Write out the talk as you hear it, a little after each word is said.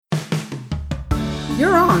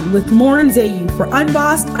You're on with Lauren Zayu for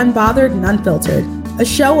Unbossed, Unbothered, and Unfiltered, a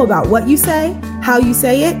show about what you say, how you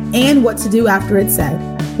say it, and what to do after it's said.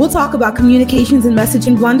 We'll talk about communications and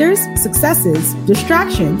messaging blunders, successes,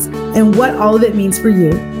 distractions, and what all of it means for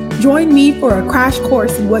you. Join me for a crash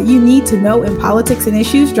course in what you need to know in politics and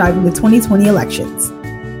issues driving the 2020 elections.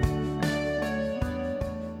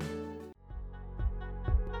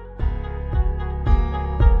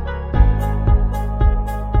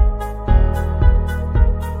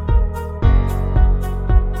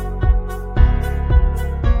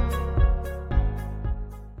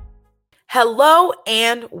 Hello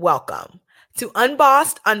and welcome to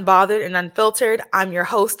Unbossed, Unbothered, and Unfiltered. I'm your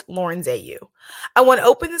host, Lauren Zayu. I want to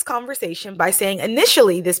open this conversation by saying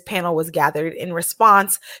initially this panel was gathered in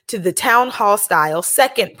response to the town hall style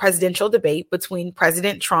second presidential debate between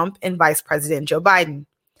President Trump and Vice President Joe Biden.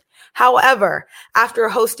 However, after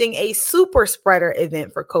hosting a super spreader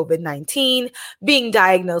event for COVID-19, being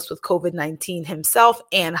diagnosed with COVID-19 himself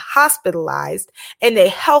and hospitalized, and a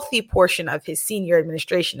healthy portion of his senior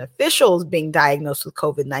administration officials being diagnosed with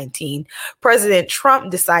COVID-19, President Trump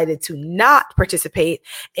decided to not participate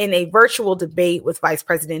in a virtual debate with Vice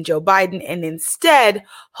President Joe Biden and instead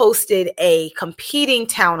hosted a competing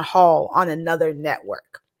town hall on another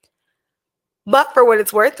network. But for what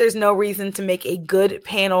it's worth, there's no reason to make a good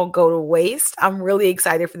panel go to waste. I'm really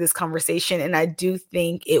excited for this conversation, and I do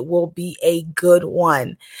think it will be a good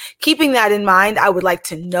one. Keeping that in mind, I would like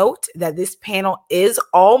to note that this panel is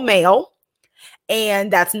all male,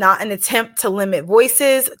 and that's not an attempt to limit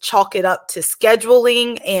voices. Chalk it up to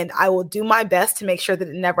scheduling, and I will do my best to make sure that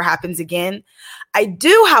it never happens again. I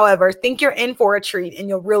do, however, think you're in for a treat and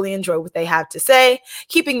you'll really enjoy what they have to say.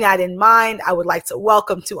 Keeping that in mind, I would like to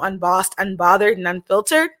welcome to Unbossed, Unbothered, and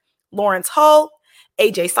Unfiltered, Lawrence Hull,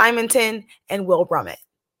 AJ Simonton, and Will Brummett.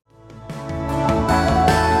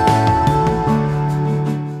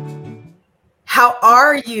 How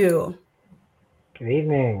are you? Good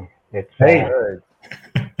evening. It's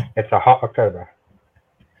a hot October.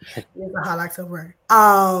 It's a hot October.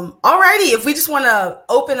 Alrighty, if we just want to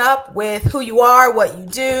open up with who you are, what you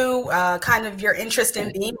do, kind of your interest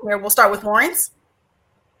in being here, we'll start with Lawrence.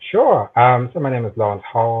 Sure. So my name is Lawrence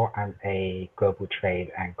Hull. I'm a global trade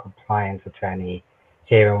and compliance attorney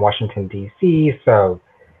here in Washington, D.C. So,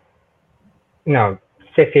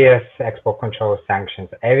 CFIUS, export control sanctions,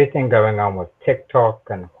 everything going on with TikTok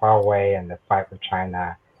and Huawei and the fight with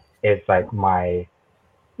China is like my,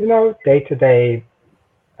 day-to-day,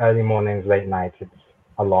 early mornings, late nights. It's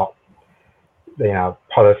a lot.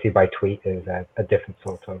 Policy by tweet is a different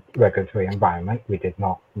sort of regulatory environment. We did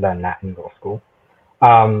not learn that in law school.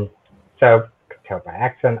 So, could tell by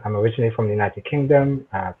accent, I'm originally from the United Kingdom,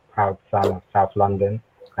 proud son of South London,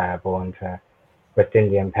 born to West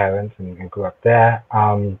Indian parents and grew up there.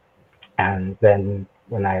 And then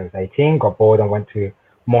when I was 18, got bored and went to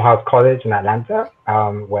Morehouse College in Atlanta,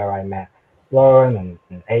 where I met Lauren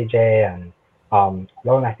and AJ and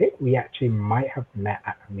Lauren, I think we actually might have met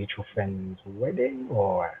at a mutual friend's wedding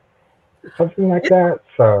or something like that.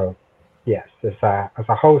 So, yes, it's a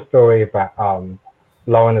whole story, but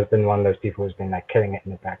Lauren has been one of those people who's been like killing it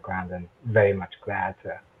in the background, and very much glad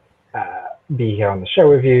to be here on the show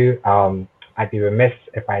with you. I'd be remiss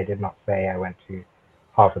if I did not say I went to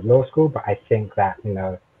Harvard Law School, but I think that,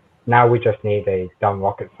 now we just need a dumb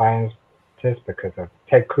rocket scientist because of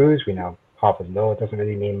Ted Cruz. We know Harvard Law doesn't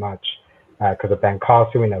really mean much. Because of Ben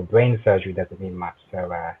Carson, we know brain surgery doesn't mean much.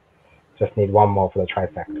 So just need one more for the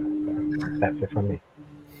trifecta. So that's it from me.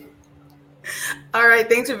 All right.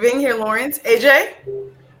 Thanks for being here, Lawrence. AJ?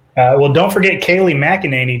 Well, don't forget Kayleigh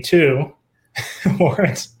McEnany, too,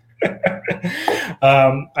 Lawrence.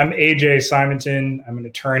 I'm AJ Simonton. I'm an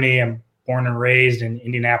attorney. I'm born and raised in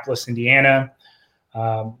Indianapolis, Indiana.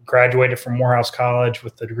 Graduated from Morehouse College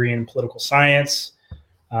with a degree in political science,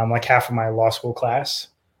 like half of my law school class.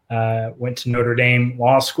 Went to Notre Dame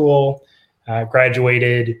Law School,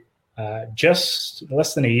 graduated just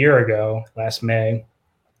less than a year ago, last May.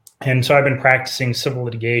 And so I've been practicing civil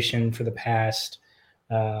litigation for the past,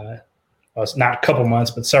 it's not a couple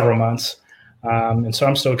months, but several months. And so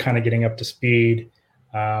I'm still kind of getting up to speed.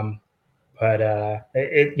 But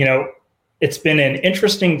it's been an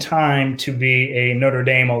interesting time to be a Notre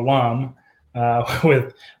Dame alum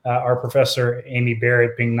with our professor, Amy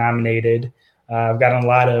Barrett, being nominated. I've gotten a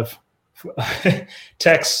lot of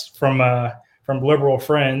texts from liberal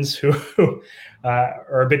friends who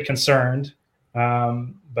are a bit concerned,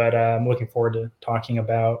 but I'm looking forward to talking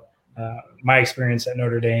about my experience at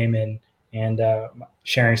Notre Dame and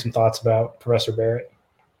sharing some thoughts about Professor Barrett.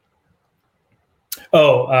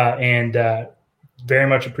 very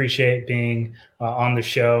much appreciate being on the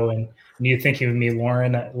show and you thinking of me,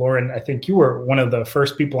 Lauren. Lauren, I think you were one of the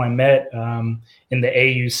first people I met in the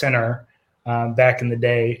AU Center back in the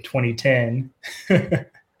day, 2010.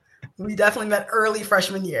 We definitely met early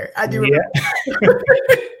freshman year. I do remember.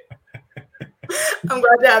 I'm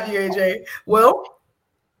glad to have you, AJ. Will?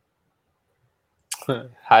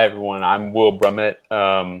 Hi, everyone. I'm Will Brummett.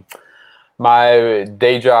 My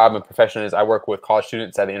day job and profession is I work with college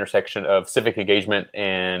students at the intersection of civic engagement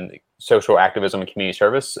and social activism and community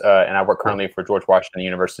service. And I work currently for George Washington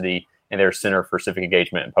University and their Center for Civic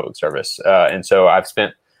Engagement and Public Service. And so I've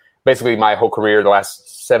spent basically my whole career, the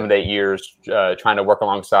last 7 to 8 years, trying to work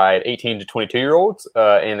alongside 18 to 22-year-olds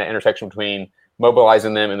in the intersection between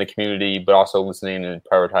mobilizing them in the community, but also listening and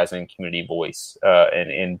prioritizing community voice,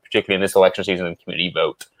 and particularly in this election season, the community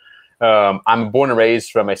vote. I'm born and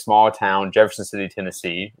raised from a small town, Jefferson City,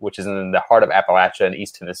 Tennessee, which is in the heart of Appalachia in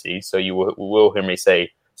East Tennessee. So you will hear me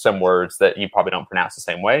say some words that you probably don't pronounce the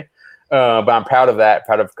same way. But I'm proud of that,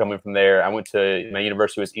 proud of coming from there. I went to, my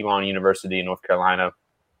university was Elon University in North Carolina,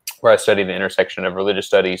 where I studied the intersection of religious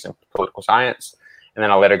studies and political science. And then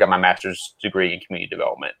I later got my master's degree in community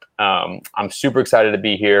development. I'm super excited to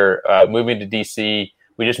be here. Moving to DC,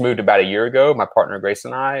 we just moved about a year ago, my partner Grace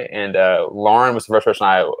and I. And Lauren was the first person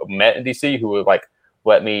I met in DC who would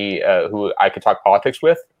let me, who I could talk politics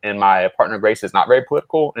with. And my partner Grace is not very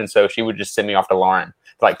political. And so she would just send me off to Lauren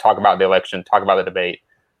to talk about the election, talk about the debate.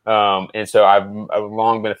 And so I've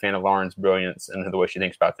long been a fan of Lauren's brilliance and the way she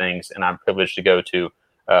thinks about things. And I'm privileged to go to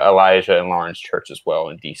Elijah and Lauren's church as well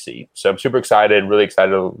in DC. So I'm super excited, really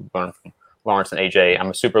excited to learn from Lawrence and AJ.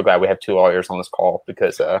 I'm super glad we have two lawyers on this call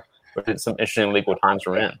because we're in some interesting legal times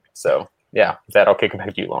we're in. So yeah, with that, I'll kick it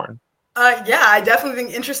back to you, Lauren. Yeah, I definitely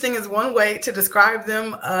think interesting is one way to describe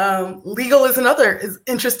them. Legal is another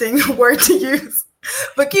interesting word to use.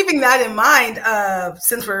 But keeping that in mind,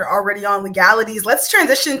 since we're already on legalities, let's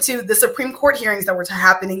transition to the Supreme Court hearings that were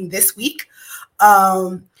happening this week.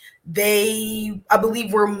 They, I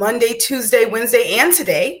believe, were Monday, Tuesday, Wednesday, and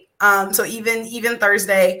today. So even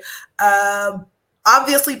Thursday.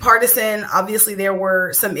 Obviously partisan. Obviously, there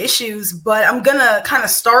were some issues, but I'm gonna kind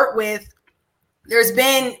of start with. There's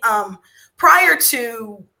been prior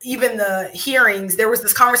to even the hearings, there was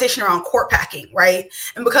this conversation around court packing, right?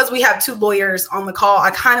 And because we have two lawyers on the call, I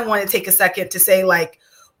kind of want to take a second to say,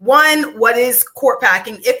 one, what is court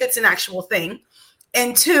packing if it's an actual thing?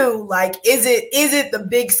 And two, is it the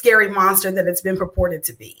big scary monster that it's been purported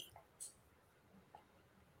to be?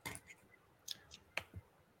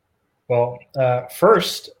 Well,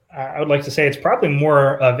 first, I would like to say it's probably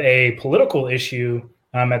more of a political issue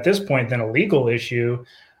at this point than a legal issue.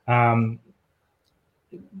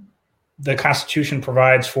 The Constitution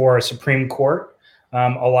provides for a Supreme Court. A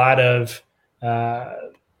lot of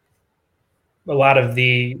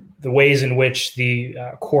the ways in which the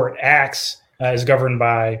court acts is governed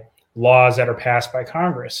by laws that are passed by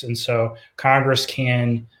Congress. And so Congress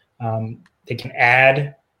can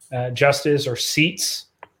add justice or seats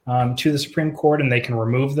to the Supreme Court, and they can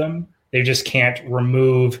remove them. They just can't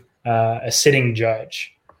remove a sitting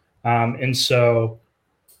judge. And so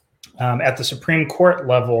at the Supreme Court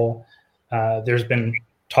level, there's been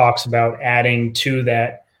talks about adding to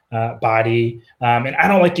that body. And I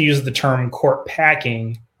don't like to use the term court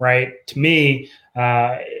packing, right? To me,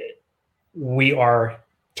 we are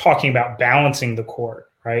talking about balancing the court,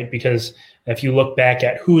 right? Because if you look back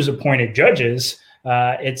at who's appointed judges,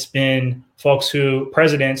 it's been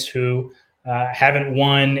presidents who haven't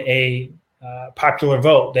won a popular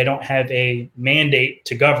vote. They don't have a mandate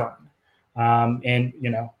to govern. And,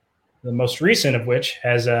 the most recent of which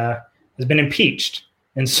has been impeached.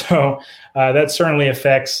 And so that certainly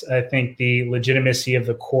affects, I think, the legitimacy of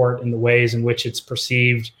the court and the ways in which it's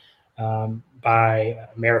perceived by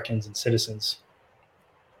Americans and citizens.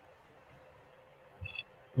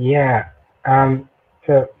 Yeah.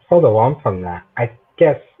 To follow on from that, I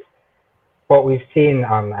guess what we've seen,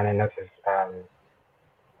 and I noticed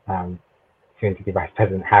soon-to-be Vice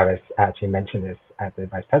President Harris actually mentioned this at the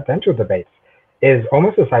vice presidential debates, is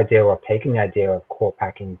almost this idea of taking the idea of court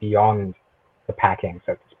packing beyond the packing,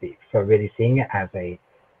 so to speak. So really seeing it as a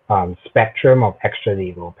spectrum of extra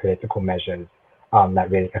legal political measures that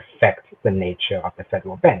really affect the nature of the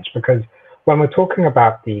federal bench. Because when we're talking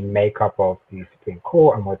about the makeup of the Supreme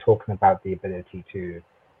Court and we're talking about the ability to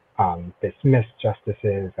dismiss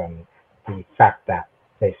justices and the fact that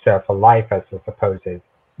they serve for life as a supposed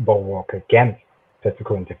bulwark against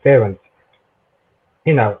political interference,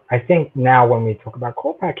 I think now when we talk about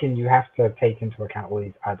court packing, you have to take into account all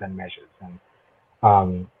these other measures.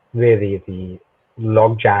 And really the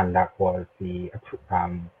logjam that was the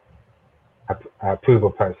approval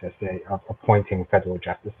process of appointing federal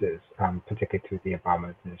justices, particularly through the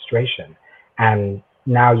Obama administration. And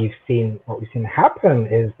now what we've seen happen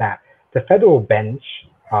is that the federal bench,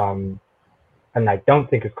 and I don't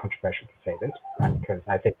think it's controversial to say this, because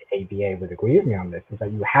I think the ABA would agree with me on this, is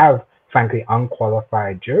that you have, frankly,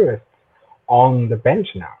 unqualified jurists on the bench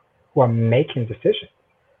now who are making decisions.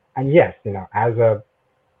 And yes, as a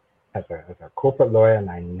corporate lawyer, and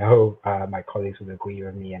I know my colleagues would agree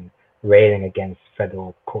with me in railing against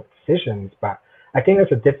federal court decisions, but I think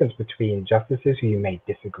there's a difference between justices who you may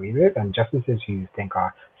disagree with and justices who you think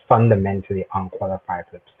are fundamentally unqualified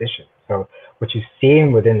for the position. So what you're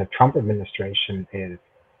seeing within the Trump administration is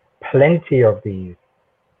plenty of these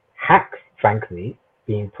hacks, frankly,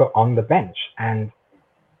 being put on the bench. And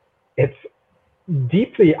it's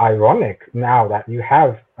deeply ironic now that you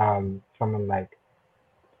have someone like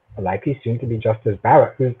a likely soon to be Justice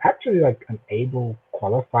Barrett, who's actually like an able,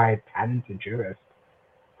 qualified, talented jurist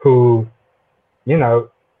who,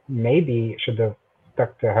 maybe should have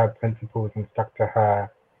stuck to her principles and stuck to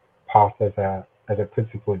her path as a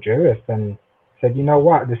principal jurist and said, you know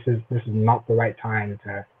what, this is not the right time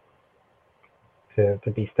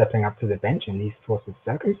to be stepping up to the bench in these sorts of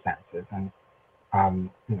circumstances. And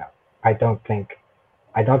I don't think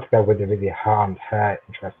that would have really harmed her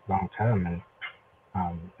interest long term, and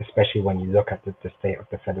especially when you look at the state of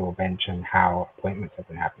the federal bench and how appointments have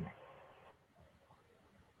been happening.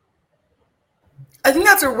 I think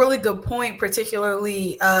that's a really good point,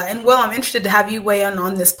 particularly, and Will, I'm interested to have you weigh in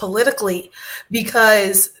on this politically,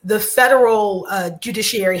 because the federal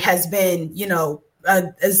judiciary has been,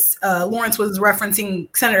 as Lawrence was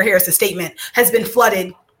referencing Senator Harris's statement, has been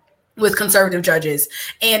flooded with conservative judges.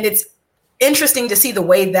 And it's interesting to see the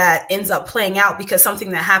way that ends up playing out, because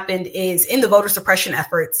something that happened is in the voter suppression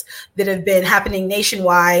efforts that have been happening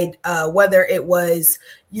nationwide, whether it was,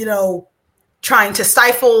 trying to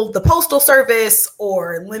stifle the postal service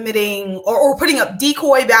or limiting or putting up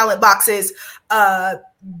decoy ballot boxes.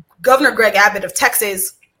 Governor Greg Abbott of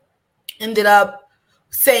Texas ended up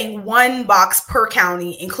saying one box per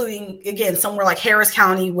county, including, again, somewhere like Harris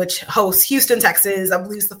County, which hosts Houston, Texas. I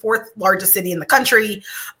believe it's the fourth largest city in the country.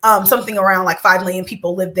 Something around like 5 million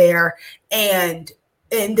people live there. And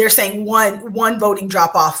they're saying one voting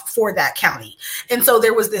drop off for that county. And so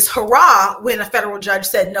there was this hurrah when a federal judge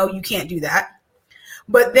said, no, you can't do that.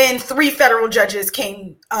 But then 3 federal judges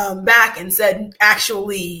came back and said,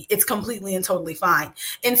 actually, it's completely and totally fine.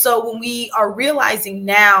 And so when we are realizing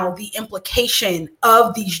now the implication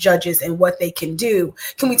of these judges and what they can do,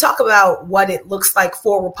 can we talk about what it looks like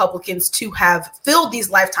for Republicans to have filled these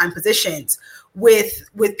lifetime positions with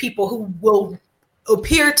people who will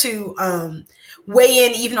appear to weigh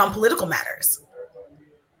in even on political matters?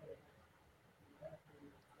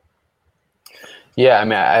 Yeah, I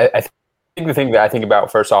mean, I think the thing that I think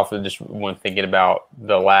about first off is just when thinking about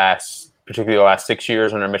particularly the last 6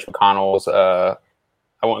 years under Mitch McConnell's, I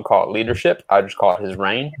wouldn't call it leadership, I just call it his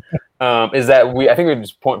reign, is that I think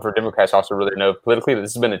it's important for Democrats also really to know politically that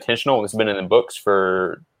this has been intentional. This has been in the books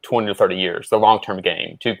for 20 to 30 years, the long-term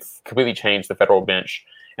game to completely change the federal bench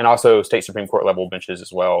and also state Supreme Court level benches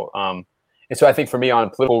as well. And so I think for me on a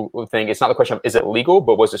political thing, it's not the question of is it legal,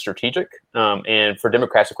 but was it strategic? And for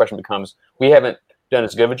Democrats, the question becomes, we haven't done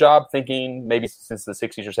as good of a job thinking, maybe since the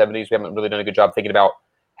 60s or 70s, we haven't really done a good job thinking about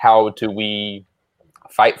how do we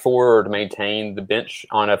fight for or to maintain the bench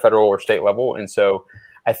on a federal or state level. And so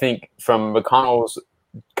I think from McConnell's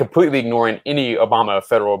completely ignoring any Obama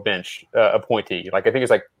federal bench appointee, like I think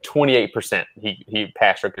it's like 28% he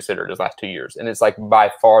passed or considered his last 2 years. And it's like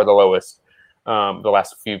by far the lowest the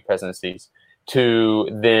last few presidencies, to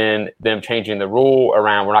then them changing the rule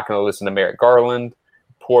around we're not going to listen to Merrick Garland.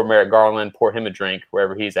 Poor Merrick Garland, pour him a drink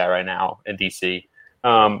wherever he's at right now in D.C.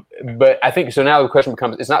 But I think so now the question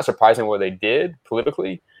becomes, it's not surprising what they did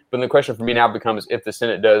politically, but the question for me now becomes if the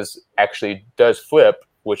Senate does flip,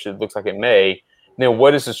 which it looks like it may, then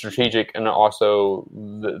what is the strategic and also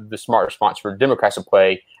the smart response for Democrats to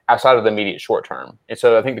play outside of the immediate short term? And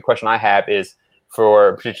so I think the question I have is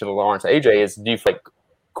for particularly Lawrence AJ is, do you feel like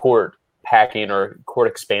court packing or court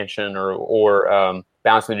expansion or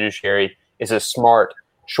balancing the judiciary is a smart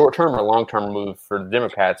short-term or long-term move for the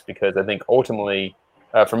Democrats? Because I think ultimately,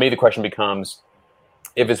 for me, the question becomes,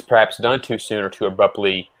 if it's perhaps done too soon or too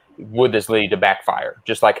abruptly, would this lead to backfire?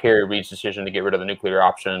 Just like Harry Reid's decision to get rid of the nuclear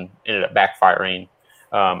option ended up backfiring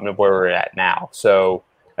where we're at now. So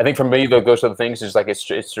I think for me, those are the things. Is like it's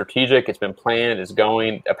strategic, it's been planned, it's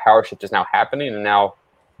going. A power shift is now happening, and now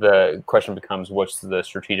the question becomes, what's the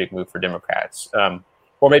strategic move for Democrats?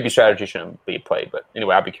 Or maybe strategy shouldn't be played. But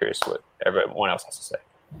anyway, I'd be curious what everyone else has to say.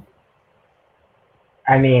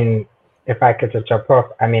 I mean, if I could just jump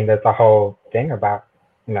off, I mean, there's a whole thing about,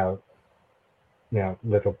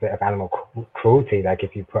 little bit of animal cruelty. Like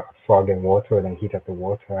if you put a frog in water and then heat up the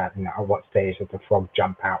water at what stage does the frog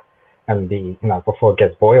jump out and before it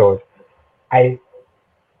gets boiled. I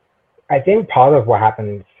think part of what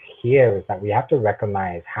happens here is that we have to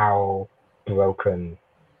recognize how broken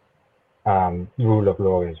rule of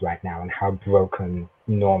law is right now and how broken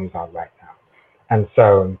norms are right now. And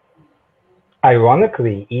so,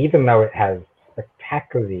 ironically, even though it has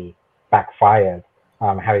spectacularly backfired,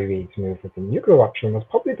 Harry Reid's move with the nuclear option was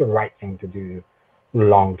probably the right thing to do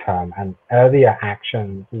long term. And earlier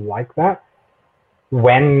actions like that,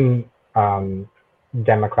 when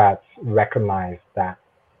Democrats recognized that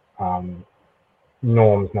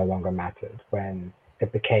norms no longer mattered, when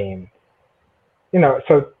it became,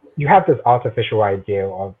 so you have this artificial idea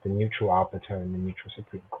of the neutral arbiter and the neutral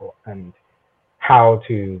Supreme Court and how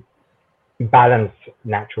to balance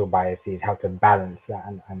natural biases, how to balance that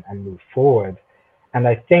and move forward. And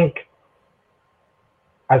I think,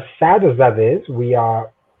 as sad as that is, we are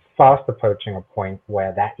fast approaching a point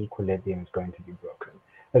where that equilibrium is going to be broken.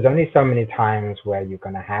 There's only so many times where you're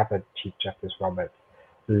going to have a Chief Justice Roberts,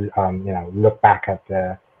 look back at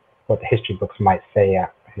what the history books might say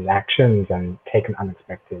at his actions and take an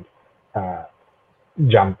unexpected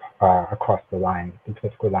jump across the line, the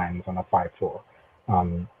political lines on a 5-4.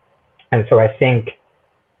 And so I think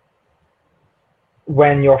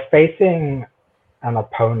when you're facing an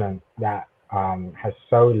opponent that has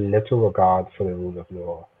so little regard for the rule of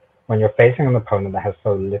law, when you're facing an opponent that has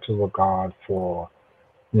so little regard for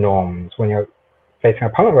norms, when you're facing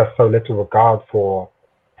an opponent that has so little regard for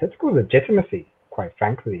political legitimacy, quite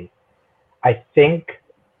frankly, I think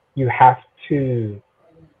you have to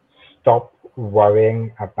stop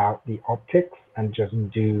worrying about the optics and just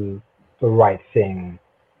do the right thing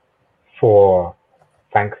for,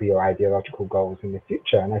 frankly, your ideological goals in the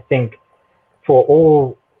future. And I think for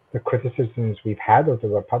all the criticisms we've had of the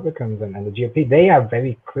Republicans and the GOP, they have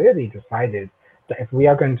very clearly decided that if we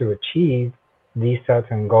are going to achieve these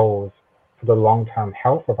certain goals for the long-term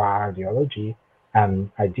health of our ideology,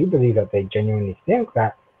 I do believe that they genuinely think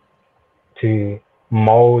that to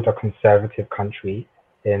mold a conservative country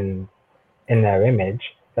in their image,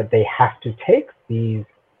 that they have to take these,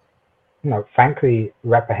 frankly,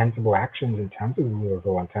 reprehensible actions in terms of the rule of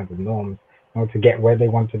law, in terms of norms, in order to get where they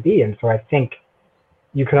want to be. And so I think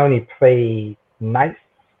you can only play nice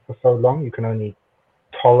for so long. You can only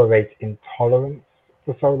tolerate intolerance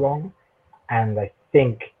for so long. And I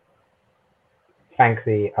think,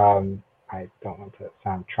 frankly, I don't want to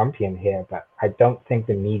sound Trumpian here, but I don't think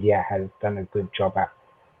the media has done a good job at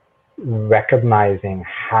recognizing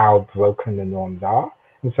how broken the norms are.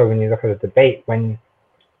 And so when you look at the debate, when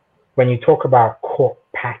you talk about court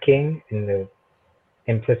packing in the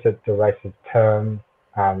implicit derisive term,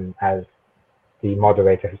 as the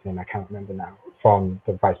moderator, whose name I can't remember now, from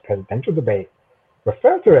the vice presidential debate,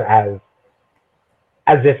 referred to it as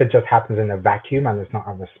if it just happens in a vacuum and it's not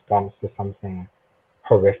a response to something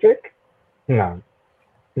horrific.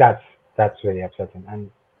 That's really upsetting.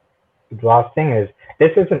 And the last thing is,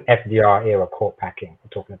 this isn't FDR era court packing we're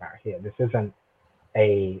talking about here. This isn't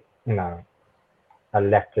a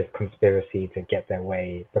leftist conspiracy to get their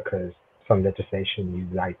way because some legislation you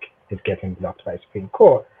like is getting blocked by the Supreme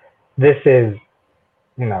Court. This is,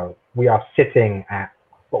 we are sitting at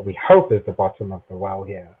what we hope is the bottom of the well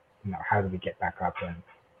here. How do we get back up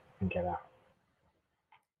and get out?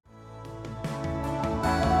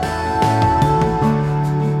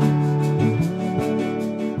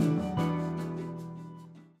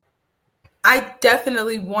 I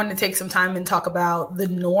definitely want to take some time and talk about the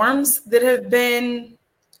norms that have been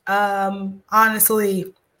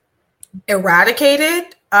honestly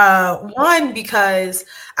eradicated. One, because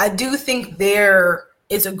I do think there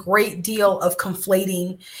is a great deal of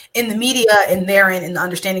conflating in the media and therein in the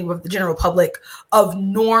understanding of the general public of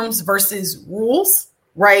norms versus rules,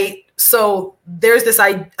 right? So there's this,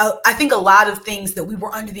 I think a lot of things that we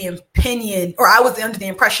were under the opinion, or I was under the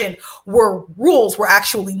impression were rules, were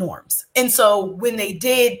actually norms. And so when they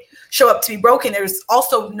did show up to be broken, there's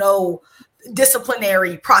also no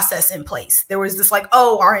disciplinary process in place. There was this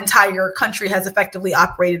our entire country has effectively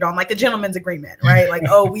operated on like a gentleman's agreement, right?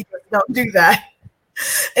 We just don't do that.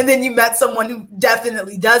 And then you met someone who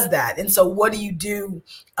definitely does that. And so what do you do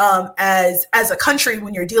as a country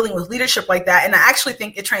when you're dealing with leadership like that? And I actually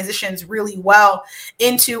think it transitions really well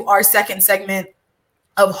into our second segment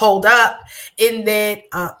of Hold Up, in that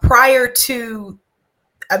prior to,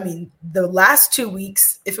 the last 2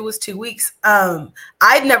 weeks, if it was 2 weeks,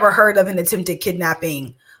 I'd never heard of an attempted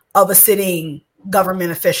kidnapping of a sitting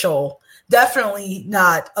government official definitely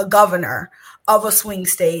not a governor of a swing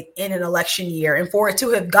state in an election year. And for it to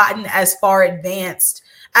have gotten as far advanced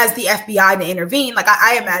as the FBI to intervene, like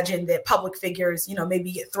I imagine that public figures,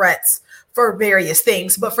 maybe get threats for various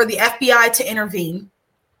things, but for the FBI to intervene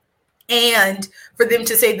and for them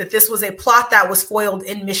to say that this was a plot that was foiled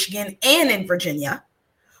in Michigan and in Virginia,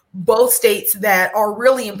 both states that are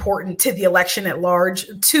really important to the election at large,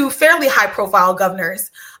 two fairly high profile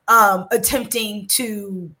governors attempting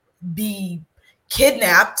to be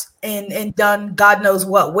kidnapped and done God knows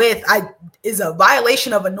what with, is a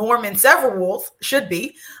violation of a norm in several rules, should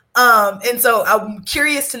be. And so I'm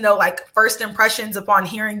curious to know, like, first impressions upon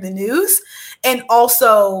hearing the news, and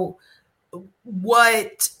also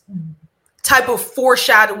what type of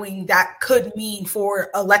foreshadowing that could mean for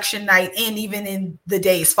election night and even in the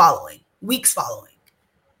weeks following.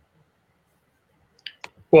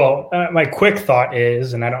 Well, my quick thought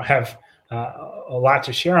is, and I don't have a lot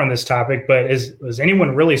to share on this topic, but was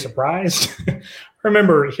anyone really surprised? I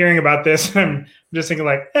remember hearing about this. I'm just thinking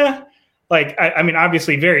I mean,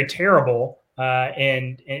 obviously very terrible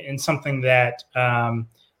and something that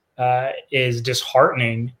is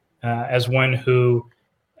disheartening as one who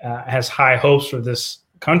has high hopes for this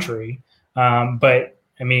country. But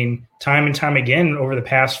I mean, time and time again over the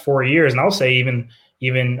past 4 years, and I'll say even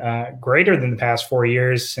greater than the past 4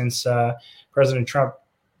 years since President Trump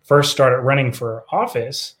first started running for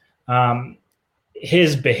office,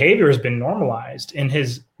 his behavior has bing normalized, and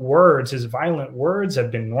his violent words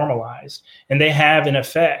have been normalized, and they have an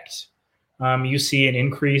effect. You see an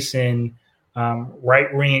increase in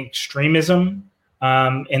right-wing extremism,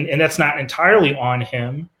 and that's not entirely on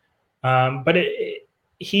him, but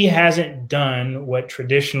he hasn't done what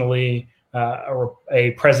traditionally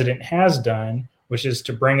a president has done, which is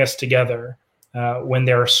to bring us together when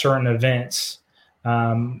there are certain events.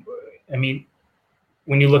 I mean,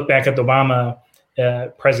 when you look back at the Obama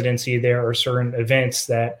presidency, there are certain events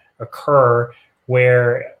that occur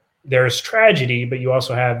where there's tragedy, but you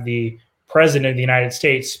also have the president of the United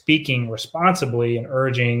States speaking responsibly and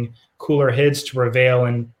urging cooler heads to prevail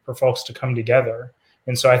and for folks to come together.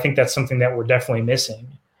 And so I think that's something that we're definitely missing.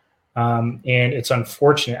 And it's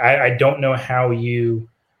unfortunate. I don't know how we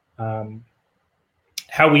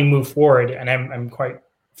move forward. And I'm quite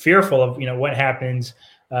fearful of, what happens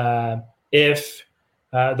if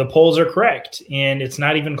the polls are correct and it's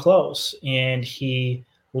not even close and he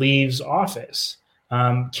leaves office.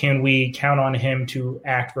 Can we count on him to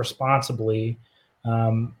act responsibly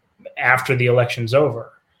after the election's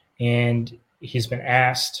over? And he's been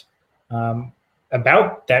asked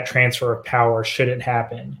about that transfer of power should it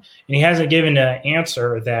happen. And he hasn't given an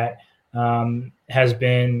answer that has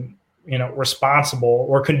been, responsible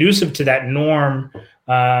or conducive to that norm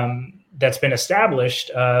that's been established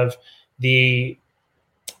of the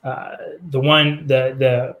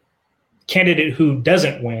candidate who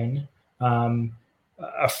doesn't win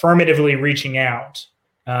affirmatively reaching out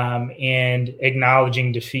and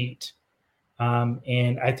acknowledging defeat.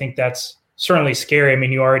 And I think that's certainly scary. I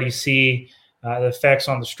mean, you already see the effects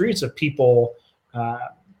on the streets of people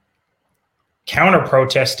counter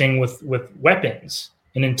protesting with weapons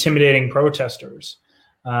and intimidating protesters.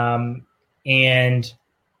 I'm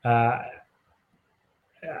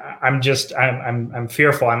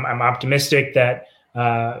fearful. I'm optimistic that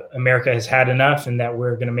America has had enough and that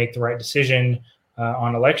we're going to make the right decision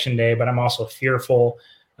on election day. But I'm also fearful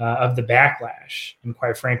of the backlash. And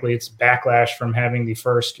quite frankly, it's backlash from having the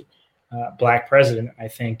first Black president, I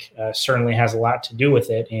think, certainly has a lot to do with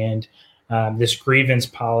it. And this grievance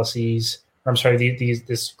politics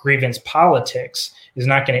is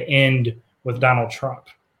not going to end with Donald Trump.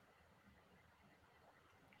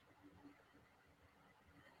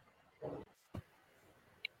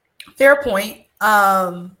 Fair point.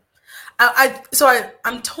 I'm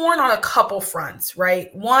torn on a couple fronts, right?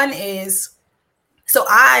 One is, so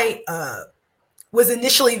I was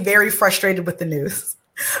initially very frustrated with the news,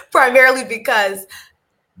 primarily because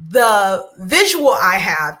the visual I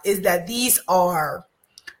have is that these are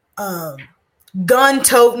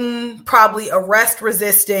gun-toting, probably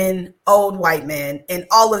arrest-resistant old white men, and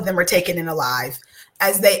all of them are taken in alive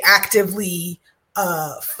as they actively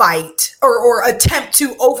fight or attempt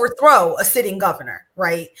to overthrow a sitting governor,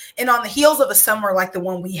 right? And on the heels of a summer like the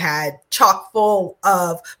one we had, chock full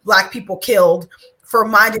of Black people killed for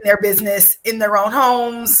minding their business in their own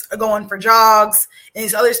homes, going for jogs, in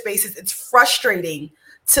these other spaces, it's frustrating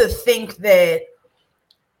to think that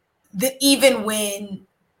even when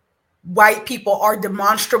white people are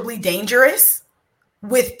demonstrably dangerous,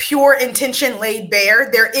 with pure intention laid bare,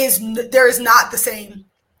 there is not the same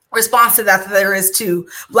response to that there is to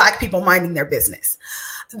Black people minding their business.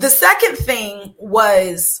 The second thing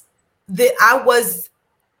was that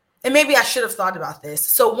and maybe I should have thought about this.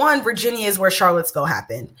 So one, Virginia is where Charlottesville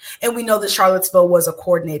happened. And we know that Charlottesville was a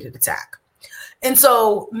coordinated attack. And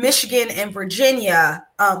so Michigan and Virginia,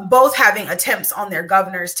 both having attempts on their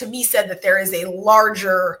governors, to me said that there is a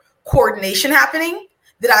larger coordination happening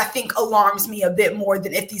that I think alarms me a bit more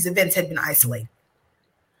than if these events had been isolated.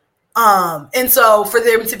 And so for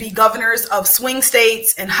them to be governors of swing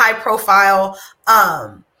states and high profile,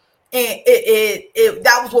 and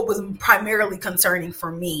that was what was primarily concerning for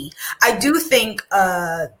me. I do think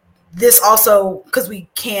this also, because we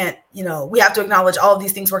can't, we have to acknowledge all of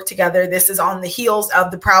these things work together. This is on the heels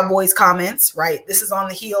of the Proud Boys comments, right? This is on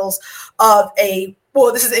the heels of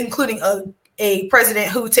this is including a president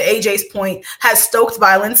who, to AJ's point, has stoked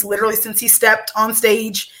violence literally since he stepped on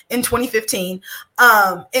stage in 2015.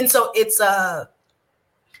 And so it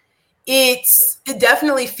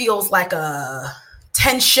definitely feels like a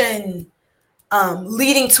tension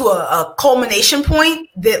leading to a culmination point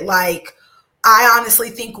that, like, I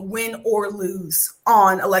honestly think win or lose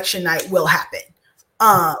on election night will happen,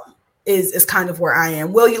 is kind of where I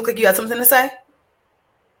am. Will, you look like you had something to say?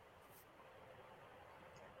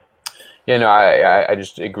 Yeah, no, I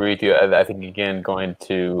just agree with you. I think, again, going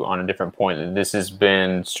to on a different point, this has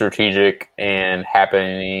been strategic and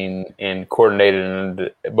happening in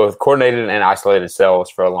both coordinated and isolated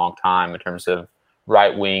cells for a long time in terms of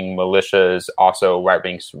right-wing militias, also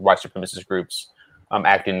right-wing white supremacist groups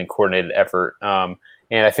acting in coordinated effort.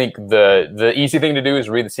 And I think the easy thing to do is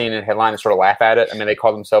read the CNN headline and sort of laugh at it. I mean, they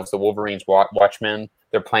call themselves the Wolverines Watchmen.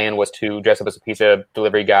 Their plan was to dress up as a pizza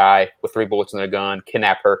delivery guy with 3 bullets in their gun,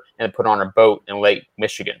 kidnap her, and put her on a boat in Lake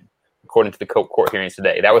Michigan, according to the court hearings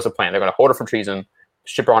today. That was the plan. They're going to hold her for treason,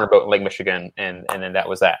 ship her on a boat in Lake Michigan, and then that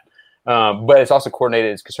was that. But it's also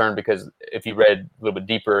coordinated as concerned because if you read a little bit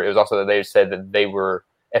deeper, it was also that they said that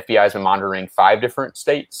FBI has been monitoring 5 different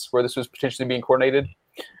states where this was potentially being coordinated.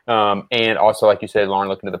 And also, like you said, Lauren,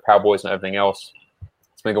 looking at the Proud Boys and everything else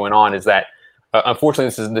that's been going on, is that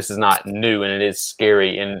unfortunately this is not new, and it is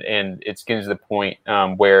scary, and it's getting to the point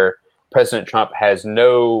where President Trump has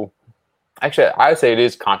actually, I would say it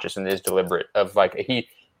is conscious and it is deliberate. Of like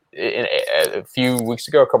a few weeks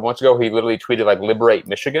ago, a couple months ago, he literally tweeted like "Liberate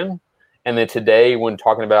Michigan," and then today, when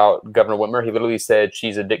talking about Governor Whitmer, he literally said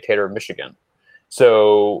she's a dictator of Michigan.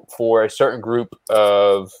 So for a certain group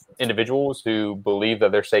of individuals who believe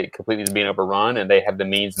that their state completely is being overrun and they have the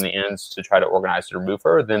means and the ends to try to organize to remove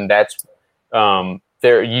her, then that's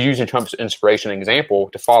they're using Trump's inspiration and example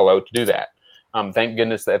to follow to do that. Thank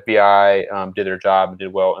goodness the FBI did their job and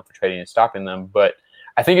did well infiltrating and stopping them. But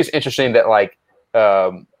I think it's interesting that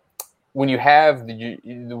when you have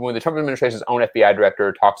when the Trump administration's own FBI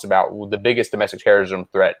director talks about the biggest domestic terrorism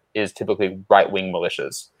threat is typically right-wing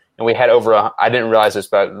militias. And we had I didn't realize this,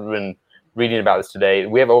 but when reading about this today,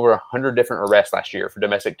 we have over 100 different arrests last year for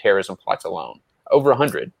domestic terrorism plots alone. Over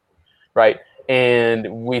 100, right?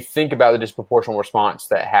 And we think about the disproportional response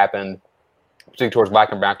that happened, particularly towards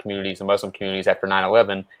Black and brown communities and Muslim communities after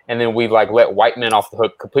 9/11. And then we let white men off the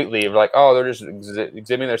hook completely. We're like, oh, they're just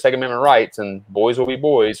exhibiting their Second Amendment rights and boys will be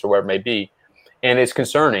boys, or whatever it may be. And it's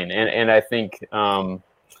concerning. And I think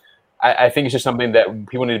I think it's just something that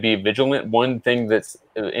people need to be vigilant. One thing that's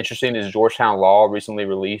interesting is Georgetown Law recently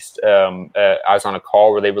released, I was on a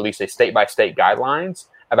call where they released a state-by-state guidelines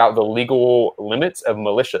about the legal limits of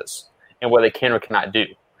militias and what they can or cannot do.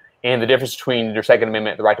 And the difference between your Second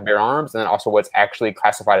Amendment, the right to bear arms, and then also what's actually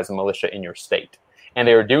classified as a militia in your state. And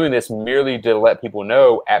they were doing this merely to let people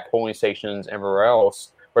know at polling stations and everywhere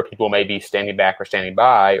else where people may be standing back or standing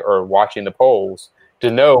by or watching the polls to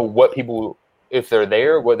know what people, if they're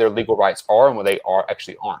there, what their legal rights are and what they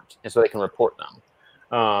actually aren't, and so they can report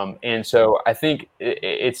them. And so I think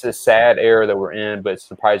it's a sad era that we're in, but it's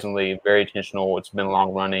surprisingly very intentional. It's been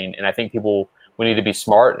long running, and I think we need to be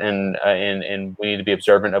smart and we need to be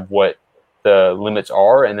observant of what the limits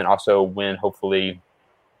are, and then also when hopefully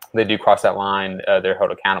they do cross that line, they're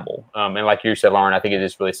held accountable. And like you said, Lauren, I think it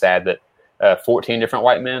is really sad that 14 different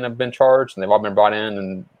white men have been charged, and they've all been brought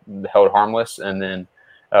in and held harmless, and then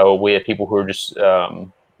we have people who are just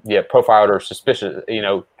profiled or suspicious,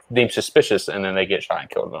 deemed suspicious, and then they get shot and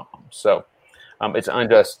killed in their homes. So it's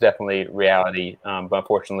unjust, definitely reality. But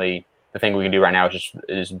unfortunately, the thing we can do right now is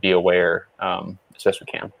just be aware as best we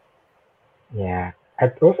can. Yeah,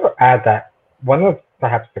 I'd also add that one of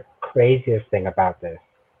perhaps the craziest thing about this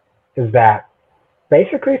is that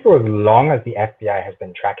basically for as long as the FBI has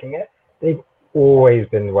been tracking it, they've always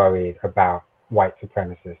been worried about white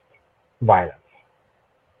supremacist violence.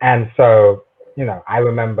 And so, I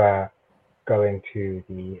remember going to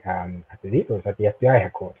I believe it was at the FBI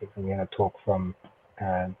headquarters, and we had a talk from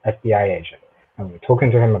FBI agent, and we were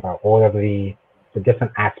talking to him about all of the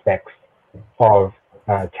different aspects of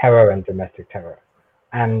terror and domestic terror.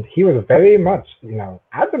 And he was very much,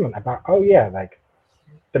 adamant about,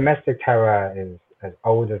 domestic terror is as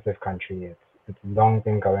old as this country. It's long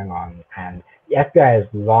been going on, and the FBI has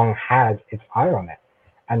long had its eye on it.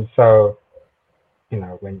 And so,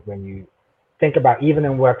 when you think about even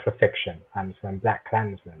in works of fiction, so in Black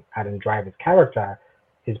Klansman, Adam Driver's character,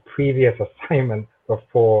 his previous assignment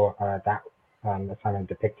before that assignment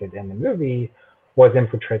depicted in the movie was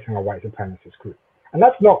infiltrating a white supremacist group. And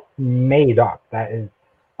that's not made up. That is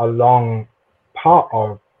a long part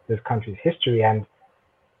of this country's history. And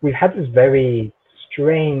we've had this very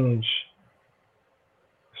strange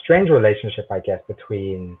relationship, I guess,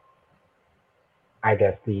 between,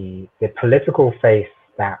 the political face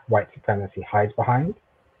that white supremacy hides behind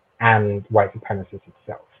and white supremacists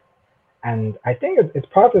itself. And I think it's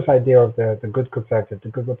part of this idea of the good conservative, the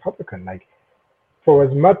good Republican. Like, for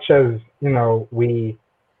as much as, for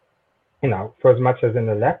as much as in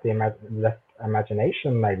the left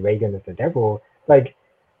imagination, like Reagan is the devil,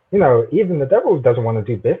 even the devil doesn't want to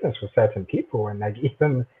do business with certain people. And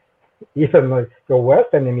even like your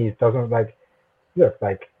worst enemies doesn't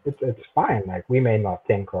it's fine. Like, we may not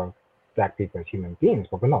think of Black people as human beings,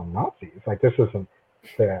 but we're not Nazis. Like, this isn't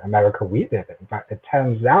the America we live in. But it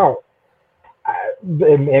turns out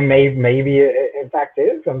maybe it in fact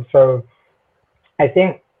is. And so I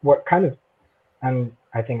think and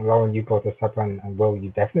I think Lauren, you brought this up, and Will, you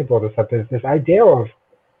definitely brought this up, is this idea of,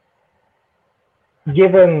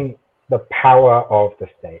 given the power of the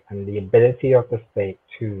state and the ability of the state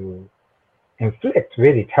to inflict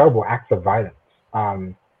really terrible acts of violence,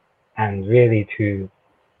 and really to,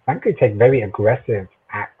 frankly, take very aggressive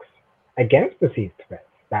acts against perceived threats,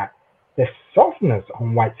 that the softness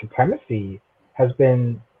on white supremacy has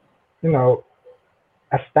been,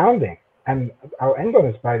 astounding. And I'll end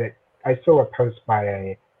on this by that. I saw a post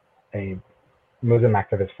by a Muslim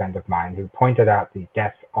activist friend of mine who pointed out the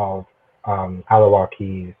death of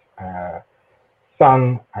Al-Awlaki's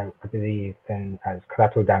son, I believe, as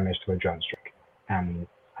collateral damage to a drone strike. And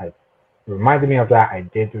it reminded me of that. I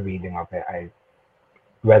did the reading of it. I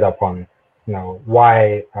read up on,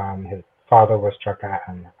 why his father was struck at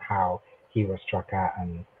and how he was struck at,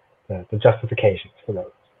 and the justifications for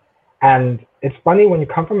those. And it's funny, when you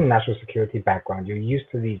come from a national security background, you're used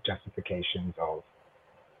to these justifications of,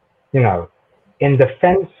 in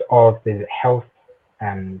defense of the health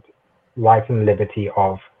and life and liberty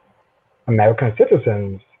of American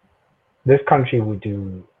citizens, this country will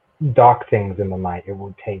do dark things in the night. It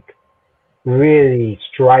will take really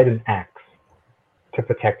strident acts to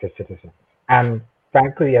protect its citizens. And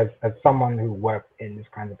frankly, as someone who works in this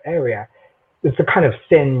kind of area, it's the kind of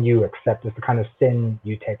sin you accept. It's the kind of sin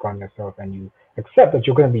you take on yourself, and you accept that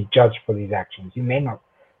you're going to be judged for these actions. You may not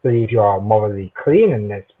believe you are morally clean in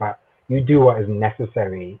this, but you do what is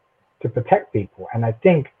necessary to protect people. And I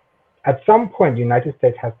think at some point, the United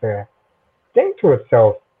States has to think to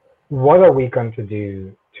itself, what are we going to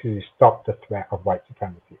do to stop the threat of white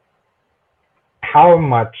supremacy? How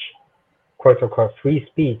much, quote unquote, free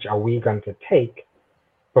speech are we going to take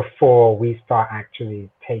before we start actually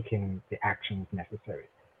taking the actions necessary?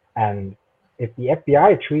 And if the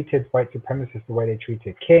FBI treated white supremacists the way they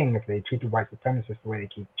treated King, if they treated white supremacists the way they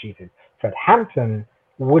treated Fred Hampton,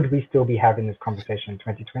 would we still be having this conversation in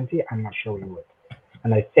 2020? I'm not sure we would.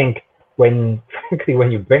 And I think frankly,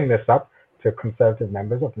 when you bring this up to conservative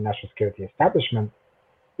members of the national security establishment,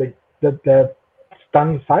 the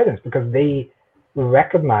stunned silence, because they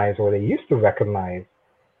recognize, or they used to recognize,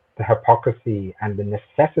 the hypocrisy and the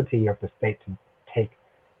necessity of the state to take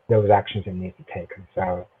those actions it needs to take. And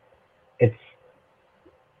so it's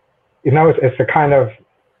a kind of,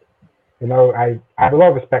 I have a lot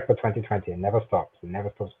of respect for 2020. It never stops. It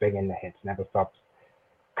never stops bringing the hits, never stops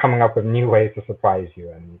coming up with new ways to surprise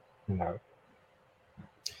you. And,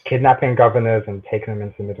 kidnapping governors and taking them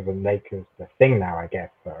into the middle of the lake is the thing now, I guess.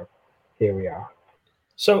 So here we are.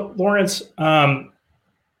 So, Lawrence, that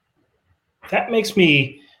makes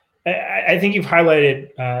me, I think you've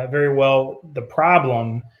highlighted very well the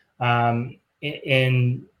problem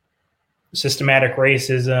in systematic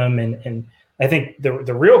racism. And I think the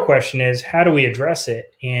real question is, how do we address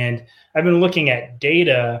it? And I've been looking at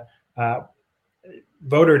data,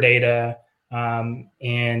 voter data,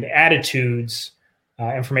 and attitudes,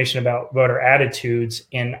 information about voter attitudes.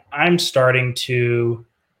 And I'm starting to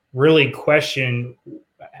really question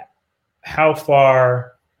how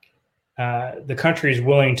far the country is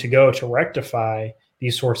willing to go to rectify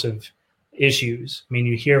these sorts of issues. I mean,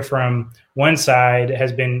 you hear from one side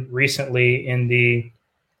has been recently in the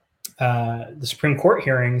the Supreme Court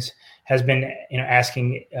hearings has been,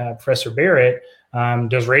 asking Professor Barrett,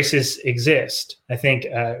 does racism exist? I think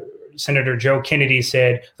Senator Joe Kennedy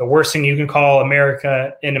said the worst thing you can call an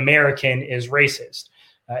American is racist.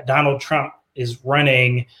 Donald Trump is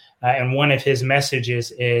running, and one of his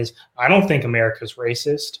messages is, I don't think America's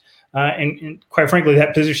racist. And quite frankly,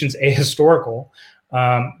 that position's ahistorical.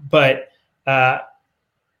 But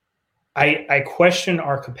I question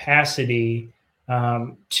our capacity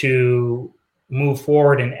to move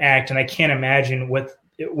forward and act, and I can't imagine what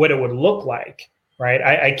it would look like. Right,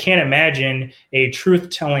 I can't imagine a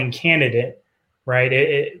truth-telling candidate.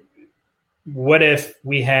 Right, what if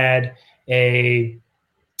we had a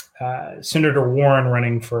Senator Warren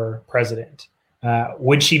running for president?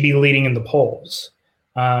 Would she be leading in the polls?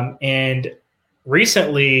 And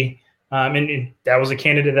recently, and that was a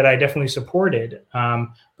candidate that I definitely supported.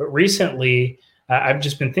 But recently, I've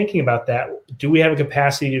just been thinking about that. Do we have a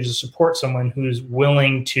capacity to support someone who's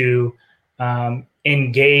willing to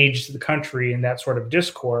engage the country in that sort of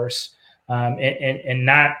discourse, and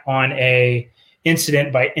not on a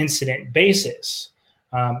incident by incident basis?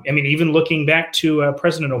 Even looking back to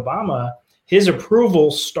President Obama, his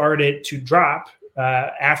approval started to drop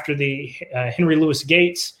after the Henry Louis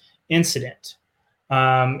Gates incident.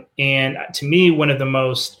 And to me, one of the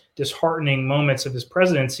most disheartening moments of his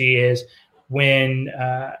presidency is when,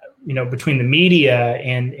 between the media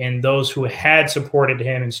and those who had supported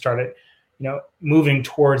him and started, moving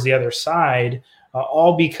towards the other side,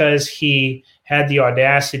 all because he had the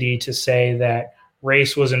audacity to say that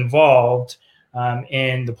race was involved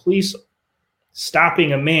in the police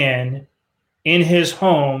stopping a man in his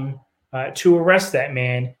home to arrest that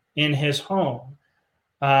man in his home,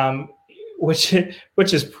 which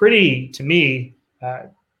is pretty, to me,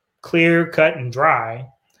 clear, cut, and dry.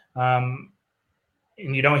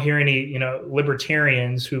 And you don't hear any,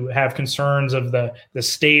 libertarians who have concerns of the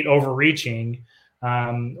state overreaching,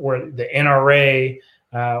 or the NRA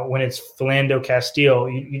when it's Philando Castile.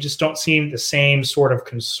 You just don't see the same sort of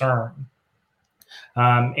concern.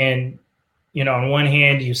 And on one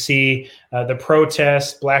hand, you see the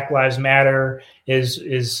protests, Black Lives Matter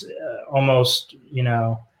is almost,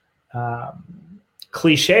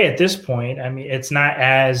 cliche at this point. I mean, it's not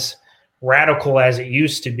as radical as it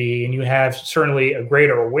used to be, and you have certainly a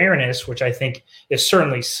greater awareness, which I think is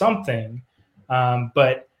certainly something.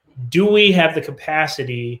 But do we have the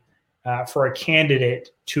capacity for a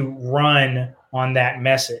candidate to run on that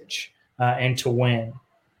message and to win?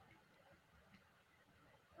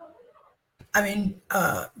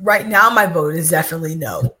 Right now my vote is definitely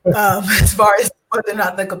no, as far as whether or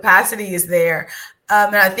not the capacity is there.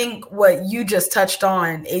 And I think what you just touched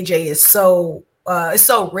on, AJ, is so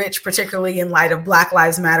rich, particularly in light of Black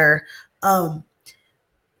Lives Matter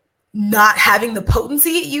not having the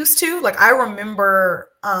potency it used to. Like, I remember,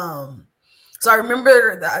 I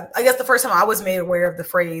guess the first time I was made aware of the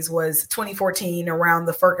phrase was 2014 around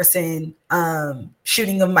the Ferguson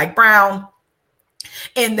shooting of Mike Brown.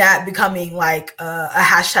 And that becoming like a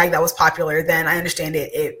hashtag that was popular. Then I understand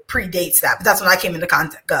it predates that, but that's when I came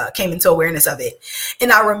into awareness of it.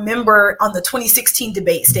 And I remember on the 2016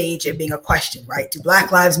 debate stage, it being a question, right? Do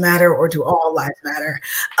Black Lives matter or do all lives matter?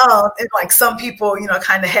 And like some people,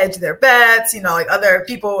 kind of hedge their bets, like other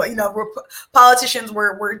people, politicians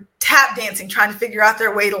were tap dancing, trying to figure out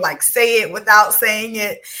their way to like say it without saying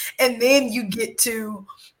it. And then you get to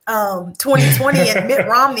 2020 and Mitt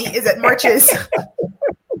Romney is at marches.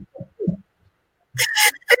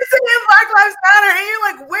 It's saying Black Lives Matter, and you're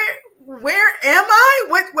like, where am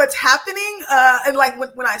I? What's happening? And like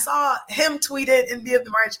when I saw him tweet it and be at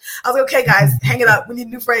the march, I was like, okay, guys, hang it up. We need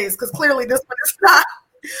a new phrase, because clearly this one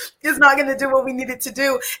is not going to do what we need it to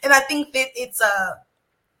do. And I think that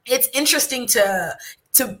it's interesting to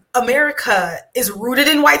America is rooted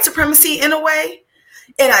in white supremacy in a way,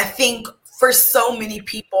 and I think for so many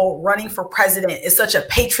people, running for president is such a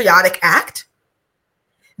patriotic act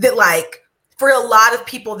that, like, for a lot of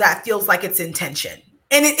people, that feels like it's intention.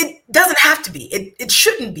 And it doesn't have to be. It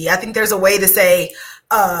shouldn't be. I think there's a way to say,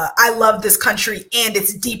 I love this country and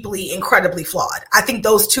it's deeply, incredibly flawed. I think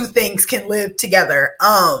those two things can live together.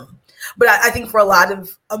 But I think for a lot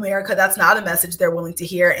of America, that's not a message they're willing to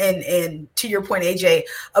hear. And to your point, AJ,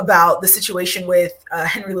 about the situation with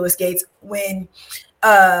Henry Louis Gates, when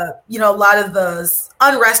a lot of the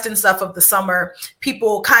unrest and stuff of the summer,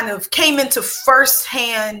 people kind of came into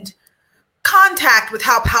firsthand contact with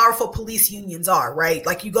how powerful police unions are, right?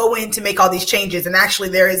 Like, you go in to make all these changes, and actually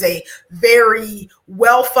there is a very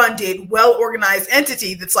well-funded, well-organized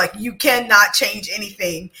entity that's like, you cannot change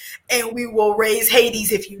anything, and we will raise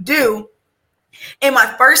Hades if you do. And my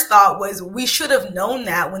first thought was we should have known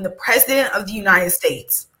that when the president of the United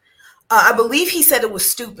States, I believe he said it was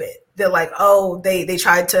stupid that like, oh, they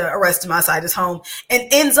tried to arrest him outside his home, and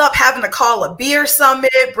ends up having to call a beer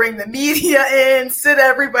summit, bring the media in, sit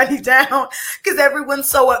everybody down because everyone's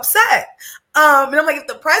so upset. And I'm like, if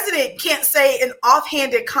the president can't say an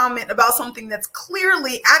offhanded comment about something that's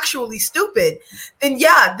clearly actually stupid, then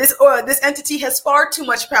yeah, this entity has far too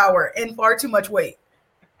much power and far too much weight.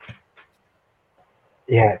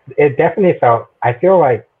 Yeah, it definitely felt, I feel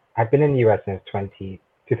like I've been in the US since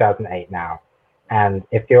 2008 now, and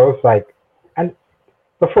it feels like, and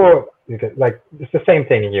before, like, it's the same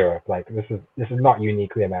thing in Europe, like, this is not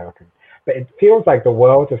uniquely American, but it feels like the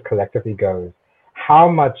world just collectively goes, how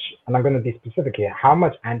much, and I'm going to be specific here, how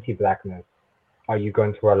much anti-blackness are you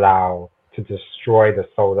going to allow to destroy the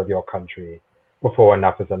soul of your country before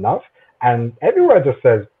enough is enough? And everywhere just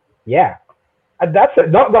says, yeah. And that's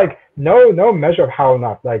it. Not like, no measure of how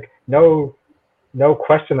enough, like, no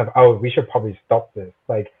question of, oh, we should probably stop this.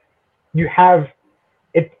 Like, you have,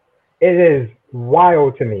 it is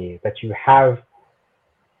wild to me that you have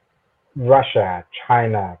Russia,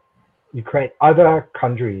 China, Ukraine, other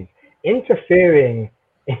countries interfering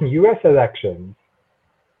in US elections,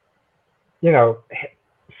 you know,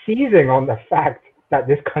 seizing on the fact that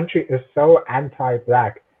this country is so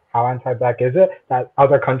anti-black. How anti-black is it? That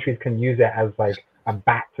other countries can use it as like a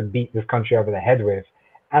bat to beat this country over the head with.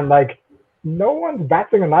 And like, no one's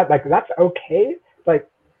batting an eye. Like, that's okay. Like,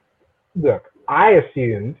 look, I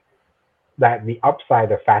assumed that the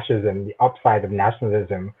upside of fascism, the upside of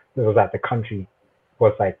nationalism was that the country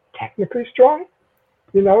was like technically strong.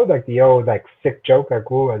 You know, like the old like sick joke,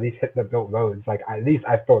 like, oh, at least Hitler built roads. Like, at least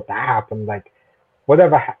I thought that happened. Like,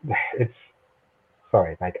 whatever, it's,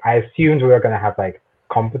 sorry, like, I assumed we were going to have like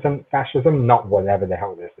competent fascism, not whatever the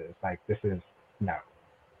hell this is. Like, this is, no.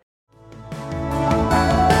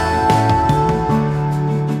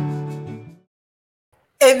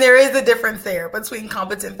 And there is a difference there between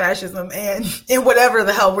competent fascism and whatever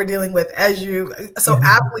the hell we're dealing with, as you so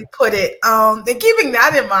aptly put it. And keeping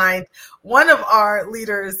that in mind, one of our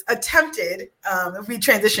leaders attempted, if we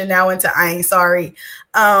transition now into I Ain't Sorry,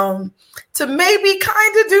 to maybe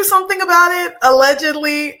kind of do something about it.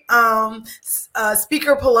 Allegedly,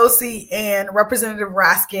 Speaker Pelosi and Representative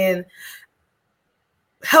Raskin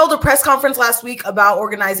held a press conference last week about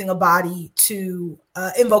organizing a body to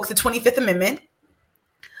invoke the 25th Amendment.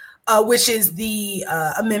 Which is the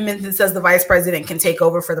amendment that says the vice president can take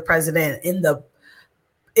over for the president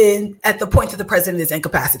at the point that the president is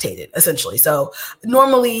incapacitated, essentially. So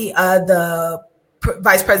normally the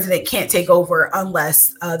vice president can't take over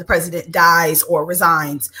unless the president dies or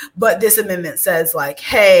resigns. But this amendment says like,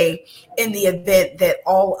 hey, in the event that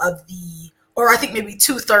all of or I think maybe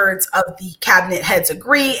 2/3 of the cabinet heads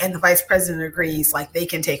agree and the vice president agrees, like they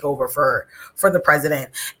can take over for the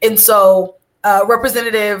president. And so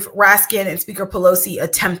Representative Raskin and Speaker Pelosi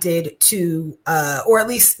attempted to, or at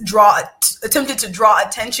least attempted to draw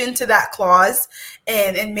attention to that clause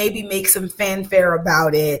and maybe make some fanfare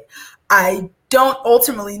about it. I don't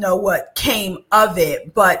ultimately know what came of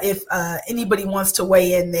it, but if anybody wants to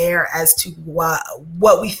weigh in there as to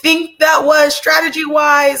what we think that was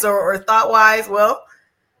strategy-wise or thought-wise, well.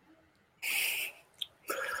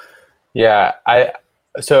 Yeah,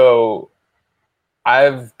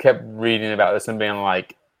 I've kept reading about this and being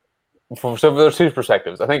like, so there's two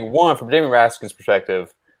perspectives. I think one, from Jamie Raskin's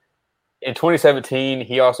perspective, in 2017,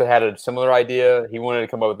 he also had a similar idea. He wanted to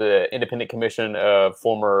come up with an independent commission of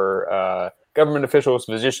former government officials,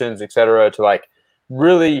 physicians, et cetera, to like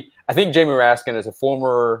really, I think Jamie Raskin is a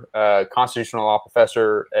former constitutional law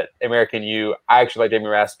professor at American U. I actually like Jamie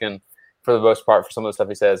Raskin for the most part for some of the stuff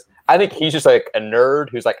he says. I think he's just like a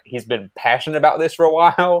nerd who's like, he's been passionate about this for a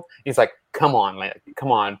while. He's like, come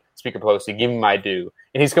on, Speaker Pelosi, give me my due.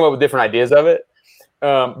 And he's come up with different ideas of it.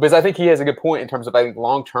 Because I think he has a good point in terms of, I think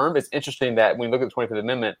long term, it's interesting that when you look at the 25th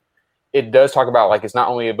Amendment, it does talk about like, it's not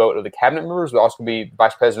only a vote of the cabinet members, but also can be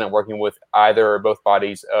vice president working with either or both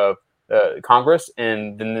bodies of Congress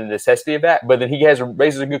and then the necessity of that. But then he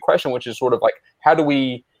raises a good question, which is sort of like, how do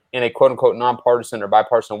we, in a quote unquote nonpartisan or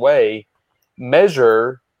bipartisan way,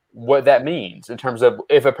 measure what that means in terms of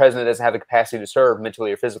if a president doesn't have the capacity to serve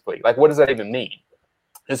mentally or physically? Like, what does that even mean?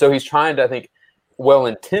 And so he's trying to, I think,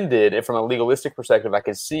 well-intended, and from a legalistic perspective, I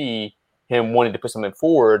can see him wanting to put something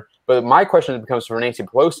forward. But my question becomes for Nancy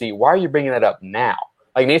Pelosi, why are you bringing that up now?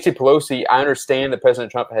 Like, Nancy Pelosi, I understand that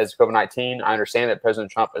President Trump has COVID-19. I understand that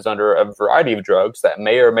President Trump is under a variety of drugs that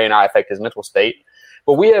may or may not affect his mental state.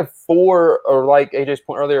 But we have 4, or like AJ's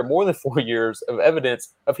point earlier, more than 4 years of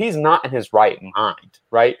evidence of he's not in his right mind,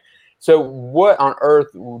 right? So what on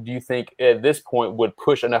earth do you think at this point would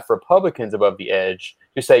push enough Republicans above the edge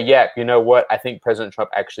to say, yeah, you know what? I think President Trump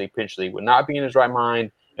actually potentially would not be in his right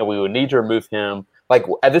mind and we would need to remove him. Like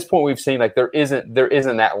at this point, we've seen like there isn't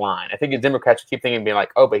that line. I think the Democrats keep thinking, being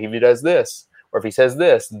like, oh, but if he does this or if he says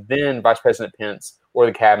this, then Vice President Pence or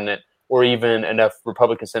the cabinet or even enough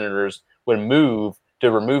Republican senators would move to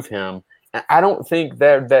remove him. And I don't think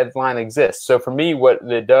that line exists. So for me, what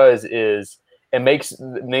it does is it makes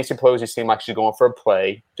Nancy Pelosi seem like she's going for a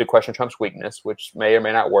play to question Trump's weakness, which may or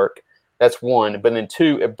may not work. That's one. But then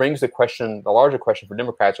two, it brings the larger question for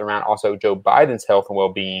Democrats around also Joe Biden's health and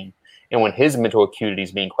well-being. And when his mental acuity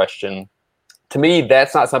is being questioned, to me,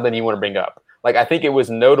 that's not something you want to bring up. Like, I think it was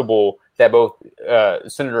notable that both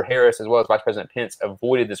Senator Harris as well as Vice President Pence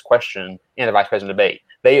avoided this question in the Vice President debate.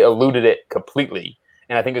 They eluded it completely.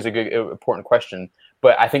 And I think it's a good, important question.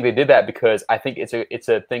 But I think they did that because I think it's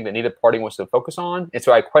a thing that neither party wants to focus on. And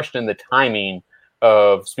so I question the timing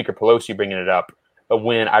of Speaker Pelosi bringing it up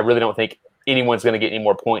when I really don't think anyone's going to get any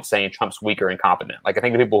more points saying Trump's weak or incompetent. Like, I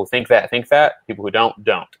think the people who think that. People who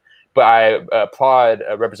don't. But I applaud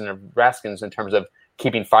Representative Raskins in terms of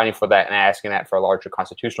keeping fighting for that and asking that for a larger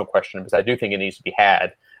constitutional question, because I do think it needs to be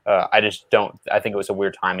had. I just don't. I think it was a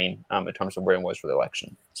weird timing in terms of where it was for the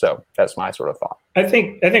election. So that's my sort of thought. I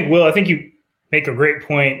think Will, I think you make a great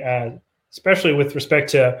point, especially with respect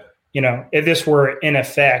to, if this were in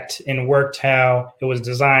effect and worked how it was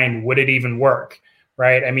designed, would it even work?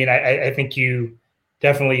 Right. I mean, I think you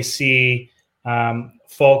definitely see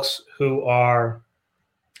folks who are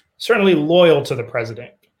certainly loyal to the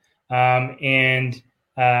president. And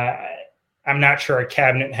I'm not sure a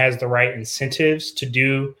cabinet has the right incentives to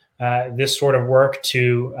do this sort of work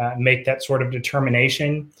to make that sort of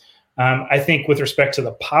determination. I think with respect to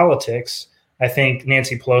the politics, I think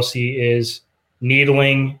Nancy Pelosi is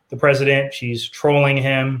needling the president. She's trolling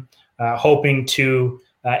him, hoping to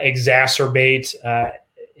exacerbate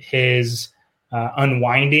his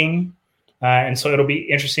unwinding. And so it'll be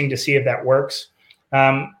interesting to see if that works.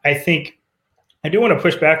 I think I do want to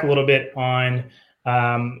push back a little bit on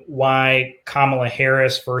why Kamala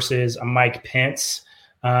Harris versus a Mike Pence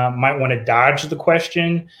might want to dodge the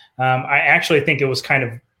question. I actually think it was kind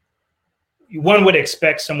of, one would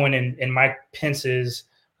expect someone in Mike Pence's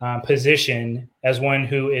position as one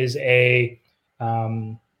who is a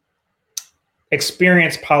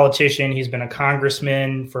experienced politician. He's been a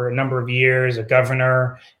congressman for a number of years, a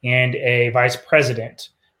governor, and a vice president.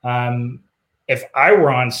 If I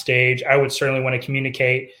were on stage, I would certainly want to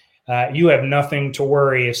communicate, you have nothing to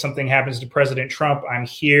worry. If something happens to President Trump, I'm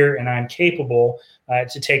here and I'm capable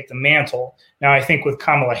to take the mantle. Now, I think with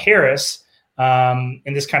Kamala Harris,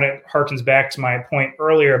 and this kind of harkens back to my point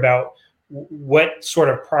earlier about what sort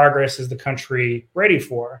of progress is the country ready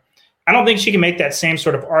for. I don't think she can make that same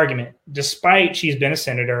sort of argument, despite she's been a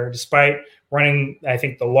senator, despite running, I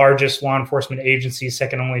think, the largest law enforcement agency,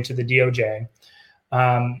 second only to the DOJ,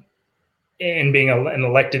 and being an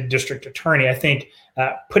elected district attorney. I think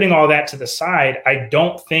putting all that to the side, I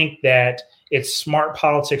don't think that it's smart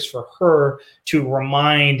politics for her to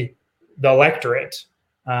remind the electorate,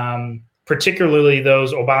 particularly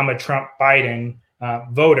those Obama, Trump, Biden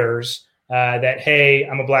voters, that, hey,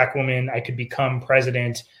 I'm a Black woman, I could become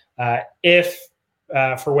president if,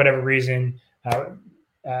 for whatever reason,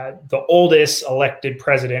 the oldest elected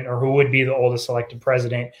president, or who would be the oldest elected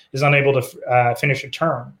president, is unable to finish a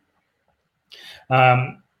term.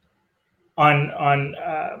 I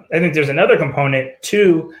think there's another component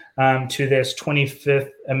to this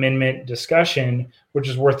 25th Amendment discussion, which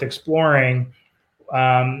is worth exploring.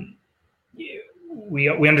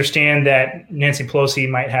 We understand that Nancy Pelosi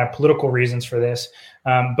might have political reasons for this,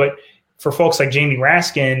 but for folks like Jamie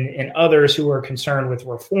Raskin and others who are concerned with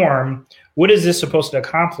reform, what is this supposed to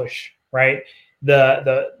accomplish? Right?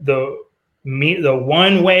 The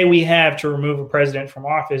one way we have to remove a president from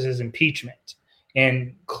office is impeachment.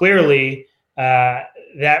 And clearly,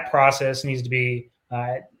 that process needs to be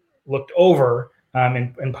looked over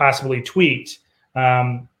and possibly tweaked.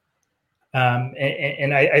 And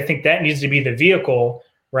I think that needs to be the vehicle,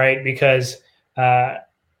 right? Because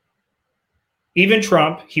even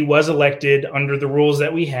Trump, he was elected under the rules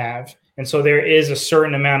that we have. And so there is a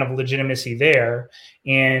certain amount of legitimacy there.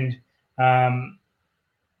 And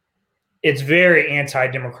it's very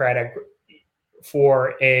anti-democratic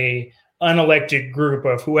for a unelected group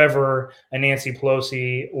of whoever a Nancy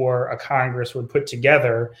Pelosi or a Congress would put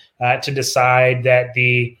together to decide that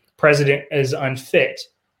the president is unfit.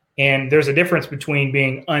 And there's a difference between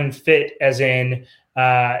being unfit as in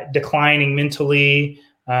declining mentally,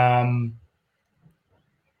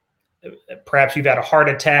 perhaps you've had a heart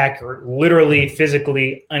attack or literally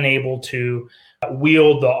physically unable to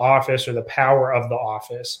wield the office or the power of the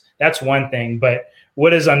office. That's one thing. But what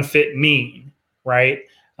does unfit mean, right?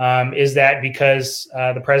 Is that because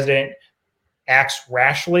the president acts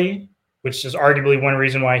rashly, which is arguably one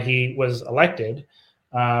reason why he was elected?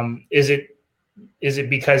 Is it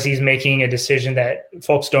because he's making a decision that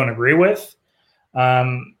folks don't agree with?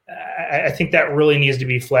 I think that really needs to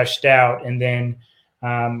be fleshed out. And then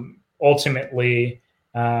ultimately,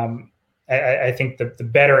 I think the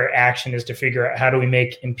better action is to figure out how do we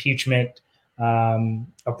make impeachment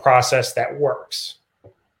a process that works.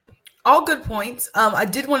 All good points. I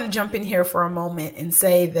did want to jump in here for a moment and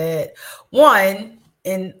say that, one,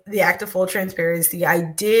 in the act of full transparency, I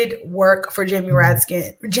did work for Jamie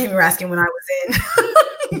Raskin when I was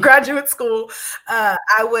in graduate school.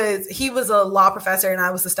 He was a law professor and I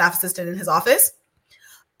was the staff assistant in his office.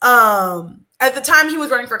 At the time he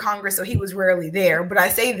was running for Congress, so he was rarely there. But I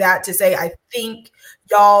say that to say, I think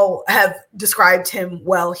y'all have described him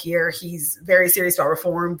well here. He's very serious about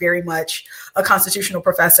reform, very much a constitutional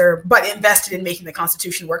professor, but invested in making the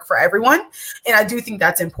Constitution work for everyone. And I do think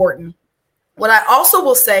that's important. What I also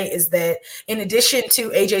will say is that in addition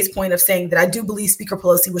to AJ's point of saying that I do believe Speaker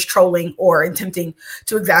Pelosi was trolling or attempting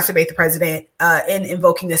to exacerbate the president in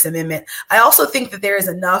invoking this amendment, I also think that there is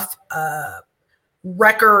enough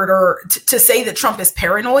record or to say that Trump is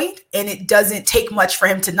paranoid, and it doesn't take much for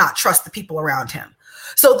him to not trust the people around him.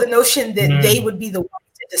 So the notion that they would be the ones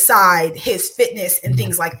to decide his fitness and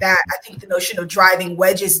things like that, I think the notion of driving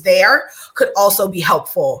wedges there could also be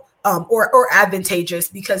helpful or advantageous,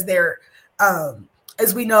 because they're,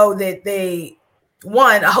 as we know, that a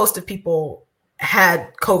host of people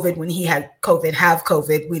had COVID when he had COVID, have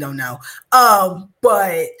COVID, we don't know.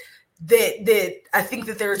 But that I think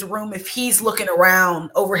that there's room, if he's looking around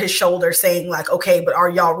over his shoulder saying like, okay, but are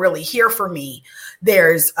y'all really here for me?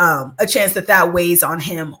 There's a chance that weighs on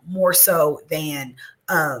him more so than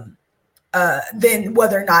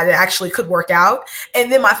whether or not it actually could work out. And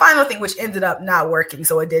then my final thing, which ended up not working,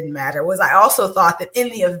 so it didn't matter, was I also thought that in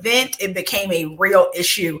the event it became a real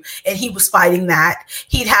issue and he was fighting that,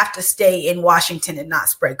 he'd have to stay in Washington and not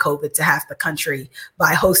spread COVID to half the country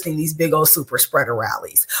by hosting these big old super spreader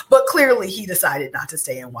rallies. But clearly he decided not to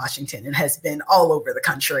stay in Washington and has been all over the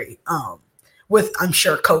country with, I'm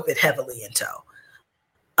sure, COVID heavily in tow.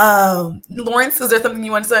 Lawrence, is there something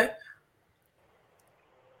you want to say?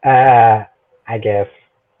 I guess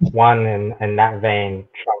one in that vein,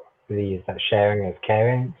 Trump believes that sharing is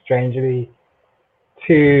caring, strangely.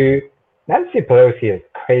 Two, Nancy Pelosi is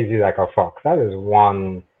crazy like a fox. That is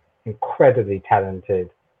one incredibly talented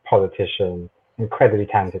politician, incredibly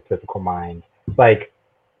talented political mind. Like,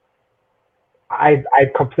 I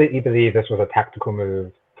completely believe this was a tactical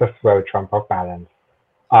move to throw Trump off balance.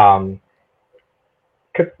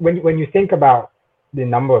 Because when you think about the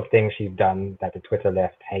number of things she's done that the Twitter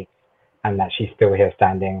left hates, and that she's still here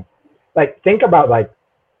standing. Like, think about like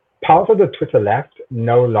parts of the Twitter left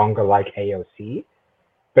no longer like AOC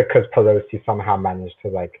because Pelosi somehow managed to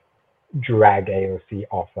like drag AOC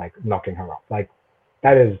off, like knocking her off. Like,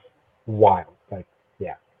 that is wild. Like,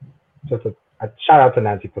 yeah, just a shout out to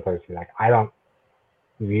Nancy Pelosi. Like, I don't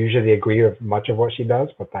usually agree with much of what she does,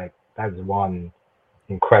 but like, that's one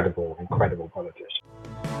incredible politician.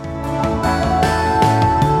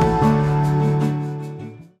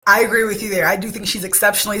 I agree with you there. I do think she's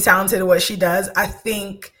exceptionally talented at what she does. I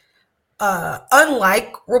think,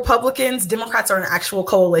 unlike Republicans, Democrats are an actual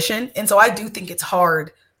coalition. And so I do think it's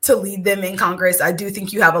hard to lead them in Congress. I do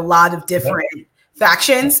think you have a lot of different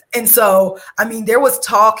factions. And so, I mean, there was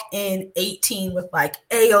talk in 2018 with like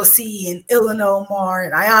AOC and Ilhan Omar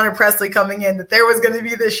and Ayanna Pressley coming in that there was going to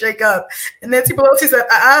be this shakeup. And Nancy Pelosi said,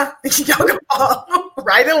 y'all go all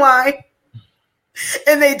right in line.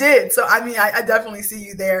 And they did. So, I mean, I definitely see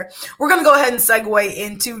you there. We're going to go ahead and segue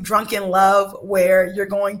into Drunken Love, where you're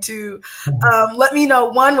going to let me know,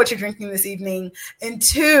 one, what you're drinking this evening, and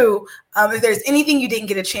two, if there's anything you didn't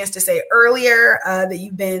get a chance to say earlier that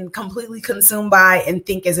you've been completely consumed by and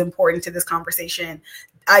think is important to this conversation.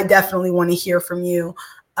 I definitely want to hear from you.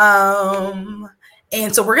 And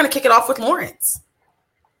so we're going to kick it off with Lawrence.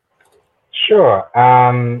 Sure.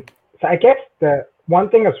 So I guess the one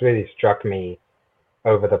thing that's really struck me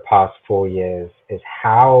over the past 4 years is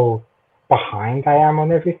how behind I am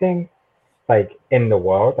on everything, like in the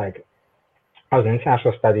world. Like, I was an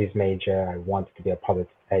international studies major. I wanted to be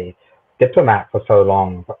a diplomat for so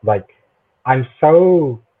long, but like, I'm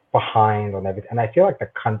so behind on everything. And I feel like this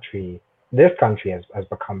country has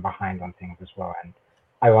become behind on things as well. And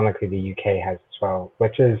ironically, the UK has as well,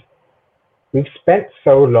 which is, we've spent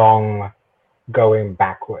so long going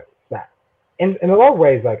backwards that in a lot of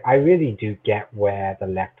ways, like, I really do get where the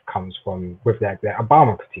left comes from with like the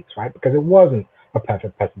Obama critiques, right? Because it wasn't a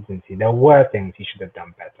perfect presidency. There were things he should have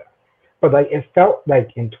done better. But like, it felt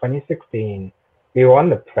like in 2016, we were on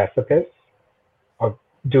the precipice of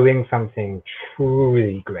doing something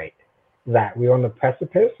truly great. That we were on the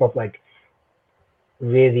precipice of like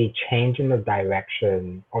really changing the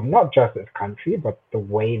direction of not just this country, but the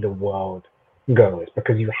way the world goes.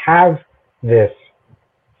 Because you have this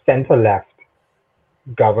center-left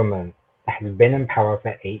government that has been in power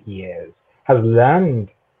for 8 years, has learned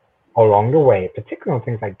along the way, particularly on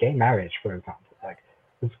things like gay marriage, for example. Like,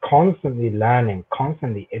 it's constantly learning,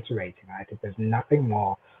 constantly iterating. I think there's nothing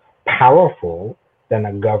more powerful than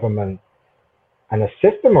a government and a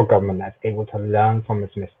system of government that's able to learn from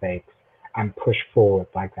its mistakes and push forward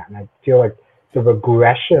like that. And I feel like the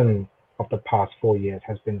regression of the past 4 years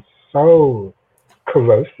has been so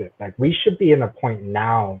corrosive. Like, we should be in a point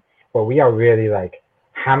now where we are really like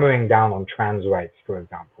hammering down on trans rights, for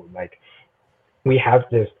example. Like, we have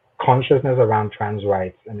this consciousness around trans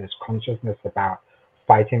rights and this consciousness about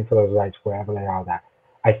fighting for those rights wherever they are, that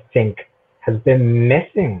I think has been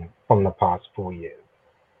missing from the past 4 years.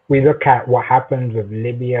 We look at what happened with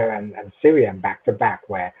Libya and Syria and back to back,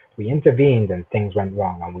 where we intervened and things went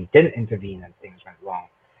wrong, and we didn't intervene and things went wrong.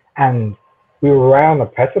 And we were right on the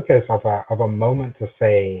precipice of a moment to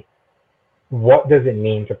say, what does it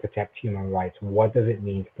mean to protect human rights? What does it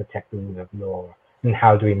mean to protect the rule of law? And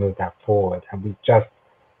how do we move that forward? And we've just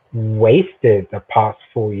wasted the past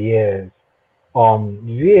 4 years on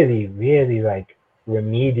really, really like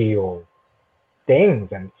remedial things.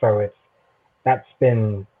 And so that's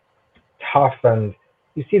been tough. And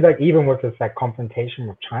you see, like, even with this like confrontation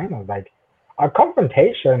with China, like, our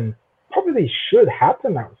confrontation probably should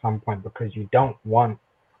happen at some point, because you don't want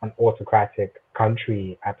an autocratic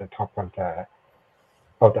country at the top of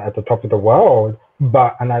the world.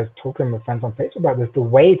 But, and I was talking with friends on Facebook about this, the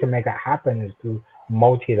way to make that happen is through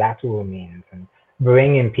multilateral means and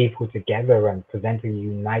bringing people together and presenting a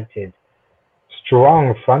united,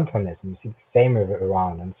 strong front on this. And you see the same with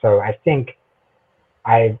Iran. And so I think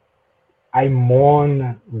I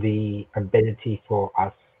mourn the ability for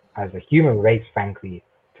us as a human race, frankly,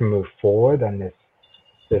 to move forward, and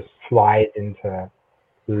this slide into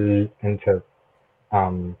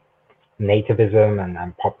nativism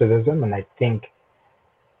and populism. And I think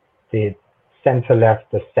the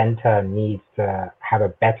center-left, the center needs to have a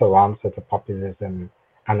better answer to populism,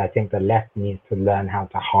 and I think the left needs to learn how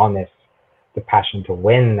to harness the passion to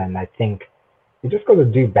win. And I think we just got to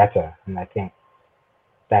do better. And I think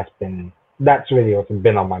that's really what's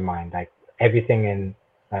been on my mind. Like, everything in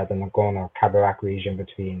the Nagorno-Karabakh region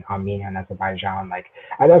between Armenia and Azerbaijan, like,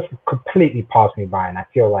 that's completely passed me by. And I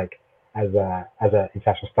feel like as a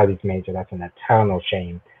international studies major, that's an eternal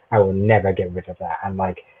shame. I will never get rid of that. And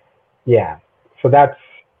like, yeah, so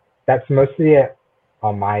that's mostly it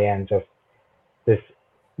on my end. Just this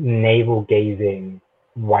navel gazing,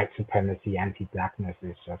 white supremacy, anti-blackness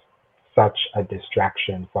is just such a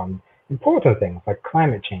distraction from important things like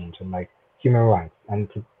climate change and like human rights. And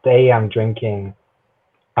today I'm drinking,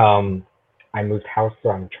 I moved house, so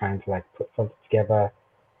I'm trying to like put something together,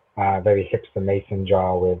 a very hipster mason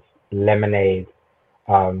jar with lemonade,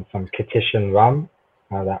 some Katishan rum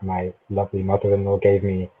that my lovely mother-in-law gave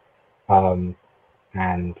me, and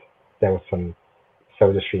there was some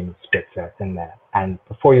SodaStream spritzer in there. And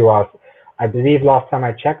before you ask, I believe last time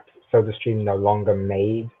I checked, SodaStream no longer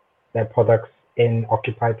made their products in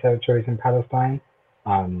occupied territories in Palestine.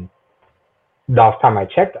 Last time I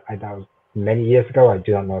checked, that was many years ago. I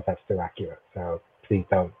do not know if that's still accurate, so please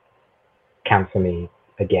don't cancel me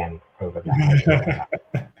again over that.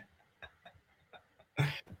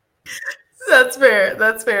 That's fair.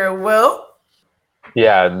 That's fair. Will?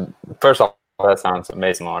 Yeah, first off, that sounds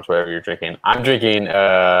amazing, Lawrence, whatever you're drinking. I'm drinking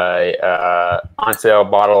on sale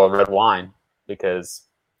bottle of red wine because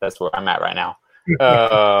that's where I'm at right now.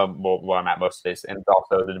 Where I'm at most days. And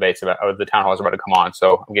also the debates about the town halls are about to come on,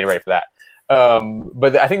 so I'm getting ready for that.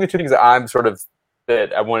 But I think the two things that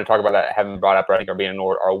that I want to talk about that I haven't brought up or I think are being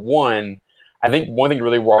ignored are, one, I think one thing to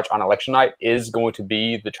really watch on election night is going to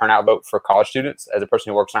be the turnout vote for college students. As a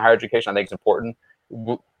person who works in higher education, I think it's important.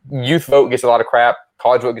 Youth vote gets a lot of crap.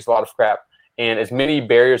 College vote gets a lot of crap. And as many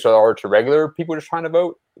barriers there are to regular people just trying to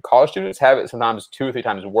vote, college students have it sometimes 2 or 3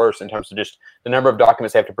 times worse in terms of just the number of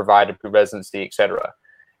documents they have to provide to prove residency, et cetera.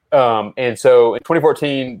 And so in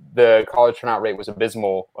 2014, the college turnout rate was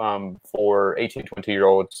abysmal for 18 to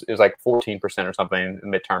 22-year-olds. It was like 14% or something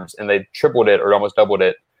in midterms, and they tripled it or almost doubled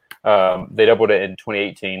it. They doubled it in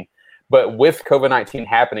 2018. But with COVID-19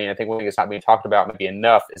 happening, I think one thing that's not being talked about maybe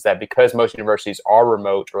enough is that because most universities are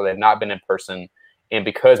remote or they've not been in person, and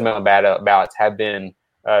because mail-in ballots have been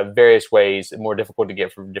various ways more difficult to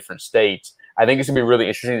get from different states, I think it's going to be really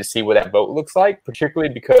interesting to see what that vote looks like,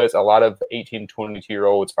 particularly because a lot of 18 to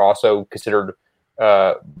 22-year-olds are also considered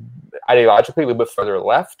ideologically a little bit further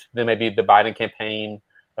left than maybe the Biden campaign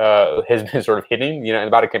has been sort of hitting.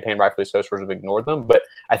 And the Biden campaign, rightfully so, sort of ignored them. But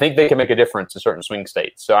I think they can make a difference in certain swing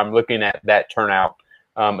states. So I'm looking at that turnout,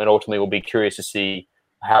 and ultimately we'll be curious to see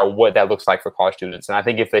what that looks like for college students. And I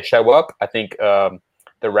think if they show up, I think the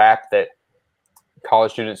rap that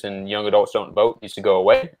college students and young adults don't vote needs to go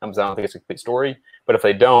away. I don't think it's a complete story. But if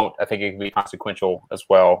they don't, I think it can be consequential as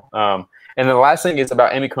well. And then the last thing is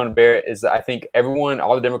about Amy Coney Barrett is that I think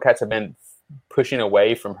all the Democrats have been pushing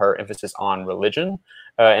away from her emphasis on religion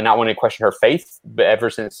and not wanting to question her faith. But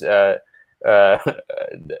ever since Dianne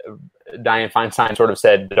Feinstein sort of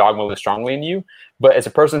said the dogma was strongly in you. But as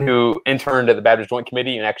a person who interned at the Baptist Joint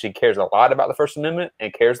Committee and actually cares a lot about the First Amendment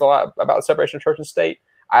and cares a lot about the separation of church and state,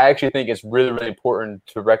 I actually think it's really, really important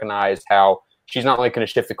to recognize how she's not only going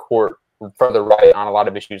to shift the court further right on a lot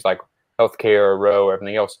of issues like healthcare or Roe or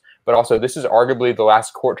everything else, but also this is arguably the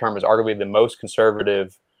last court term is arguably the most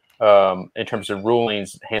conservative in terms of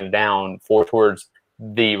rulings handed down towards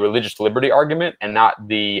the religious liberty argument and not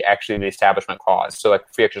the establishment clause. So like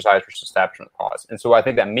free exercise versus establishment clause. And so what I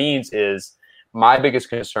think that means is my biggest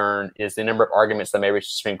concern is the number of arguments that may reach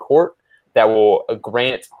the Supreme Court that will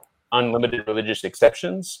grant unlimited religious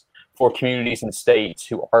exceptions for communities and states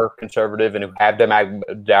who are conservative and who have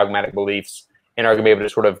dogmatic beliefs and are going to be able to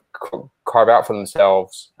sort of carve out for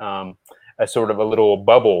themselves a sort of a little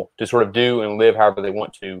bubble to sort of do and live however they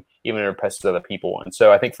want to, even in the presence of other people. And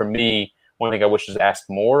so I think for me, one thing I wish was asked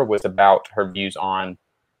more was about her views on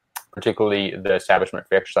particularly the establishment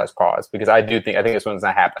free exercise clause, because I think this one's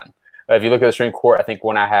not happen. If you look at the Supreme Court, I think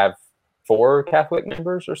when I have 4 Catholic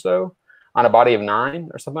members or so on a body of 9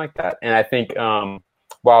 or something like that. And I think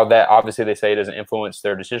while that obviously they say it doesn't influence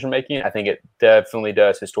their decision making, I think it definitely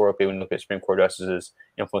does historically when you look at Supreme Court justices,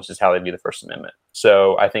 influences how they view the First Amendment.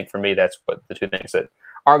 So I think for me, that's what the two things that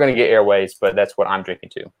aren't going to get airways, but that's what I'm drinking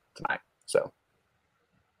to tonight. So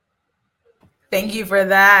thank you for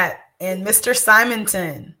that. And Mr.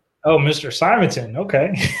 Simonton. Oh, Mr. Simonton.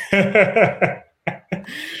 Okay.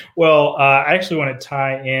 Well, I actually want to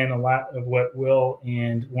tie in a lot of what Will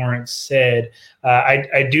and Lawrence said.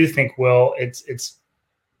 I do think, Will,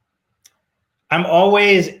 I'm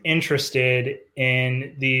always interested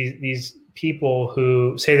in these people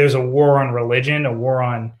who say there's a war on religion, a war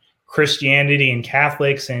on Christianity and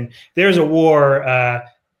Catholics, and there's a war.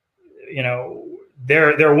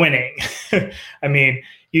 They're winning. I mean,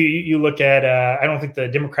 you look at. I don't think the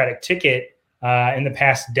Democratic ticket in the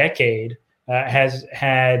past decade has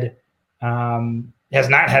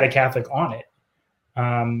not had a Catholic on it.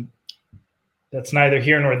 That's neither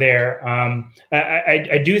here nor there.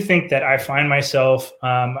 I do think that I find myself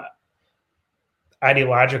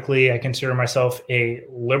ideologically, I consider myself a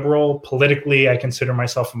liberal. Politically, I consider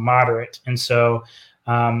myself a moderate. And so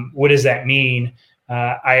what does that mean?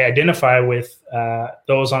 I identify with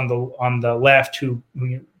those on the left who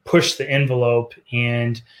push the envelope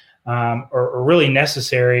and are really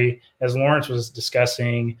necessary, as Lawrence was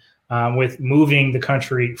discussing, with moving the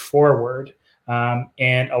country forward.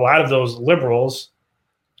 And a lot of those liberals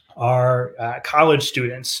are college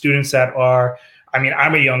students that are,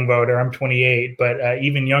 I'm a young voter, I'm 28, but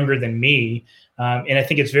even younger than me. And I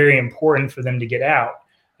think it's very important for them to get out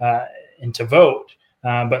and to vote.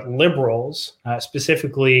 But liberals,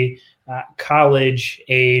 specifically college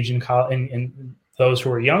age and those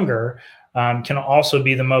who are younger, can also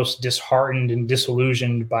be the most disheartened and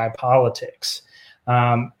disillusioned by politics.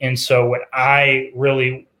 And so what I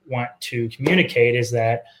really want to communicate is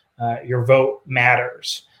that your vote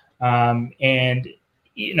matters. And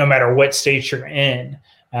no matter what state you're in,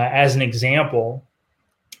 as an example,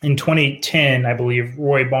 in 2010, I believe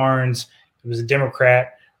Roy Barnes, who was a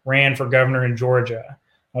Democrat, ran for governor in Georgia.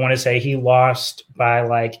 I want to say he lost by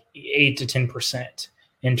like 8 to 10%.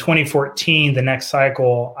 In 2014, the next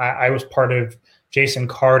cycle, I was part of Jason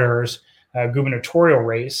Carter's gubernatorial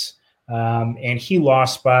race, and he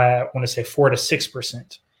lost by, I want to say, 4 to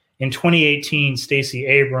 6%. In 2018, Stacey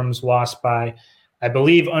Abrams lost by, I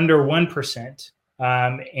believe, under 1%,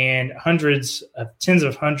 and tens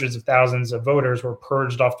of hundreds of thousands of voters were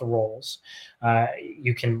purged off the rolls.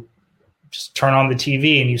 You can just turn on the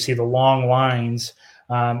TV and you see the long lines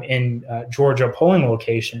in Georgia polling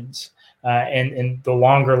locations. And the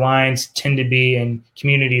longer lines tend to be in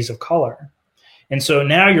communities of color. And so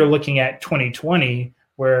now you're looking at 2020,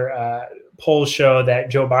 where polls show that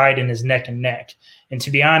Joe Biden is neck and neck. And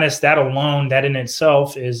to be honest, that alone, that in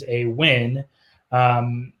itself is a win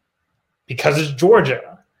because it's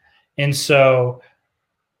Georgia. And so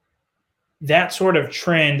that sort of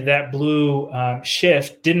trend, that blue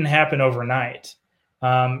shift didn't happen overnight.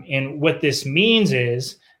 And what this means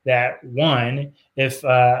is that, one, if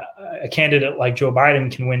a candidate like Joe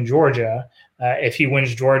Biden can win Georgia, if he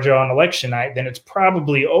wins Georgia on election night, then it's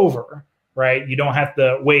probably over, right? You don't have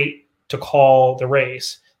to wait to call the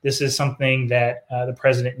race. This is something that the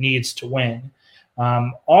president needs to win.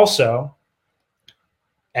 Also,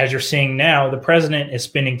 as you're seeing now, the president is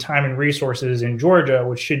spending time and resources in Georgia,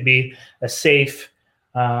 which should be a safe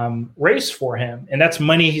race for him. And that's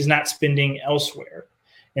money he's not spending elsewhere.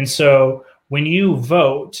 And so when you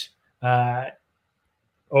vote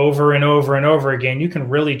over and over and over again, you can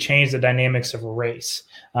really change the dynamics of a race.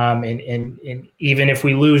 And even if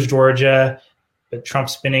we lose Georgia, but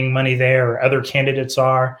Trump's spending money there or other candidates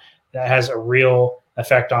are, that has a real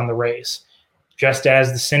effect on the race, just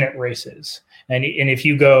as the Senate races. And if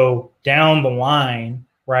you go down the line,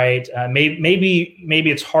 right, maybe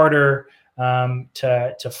it's harder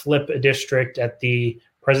to flip a district at the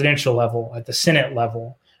presidential level, at the Senate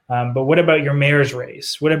level. But what about your mayor's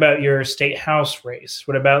race? What about your state house race?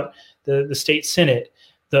 What about the state Senate?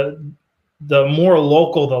 The more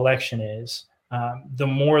local the election is, the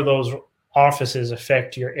more those offices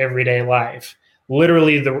affect your everyday life.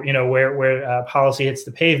 Literally, where policy hits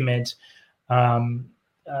the pavement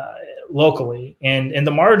locally, and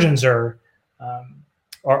the margins are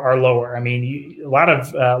lower. I mean, a lot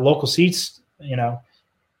of local seats,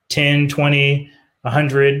 10, 20,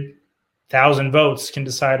 100,000 votes can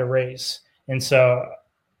decide a race. And so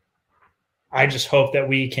I just hope that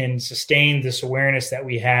we can sustain this awareness that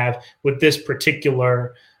we have with this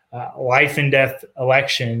particular life and death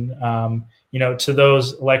election, to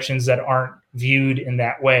those elections that aren't viewed in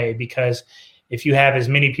that way. Because if you have as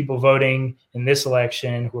many people voting in this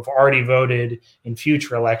election who have already voted in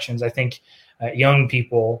future elections, I think young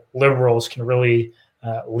people, liberals, can really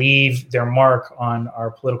leave their mark on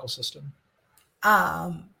our political system.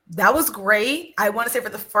 That was great. I want to say for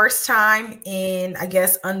the first time in, I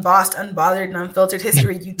guess, Unbossed, Unbothered, and Unfiltered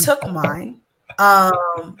history, you took mine.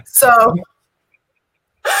 So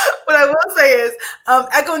what I will say is,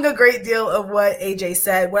 echoing a great deal of what AJ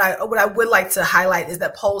said, what I would like to highlight is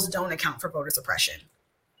that polls don't account for voter suppression.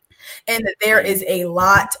 And that there is a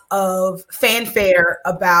lot of fanfare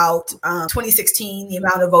about 2016, the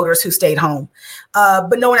amount of voters who stayed home.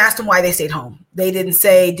 But no one asked them why they stayed home. They didn't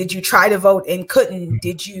say, did you try to vote and couldn't?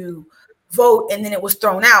 Did you vote and then it was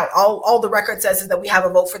thrown out? All the record says is that we have a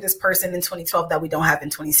vote for this person in 2012 that we don't have in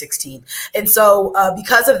 2016. And so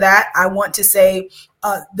because of that, I want to say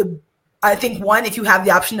I think, one, if you have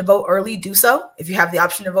the option to vote early, do so. If you have the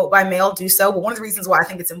option to vote by mail, do so. But one of the reasons why I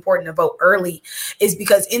think it's important to vote early is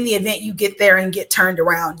because in the event you get there and get turned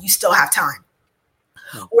around, you still have time.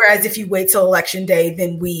 Whereas if you wait till election day,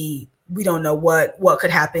 then we don't know what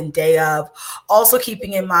could happen day of. Also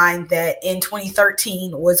keeping in mind that in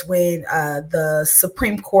 2013 was when the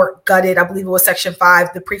Supreme Court gutted, I believe it was Section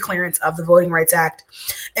 5, the preclearance of the Voting Rights Act.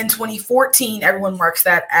 In 2014, everyone marks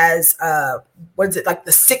that as, like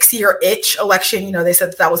the 6-year itch election. They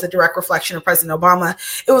said that was a direct reflection of President Obama.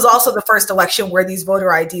 It was also the first election where these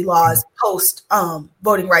voter ID laws post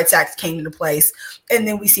Voting Rights Act came into place. And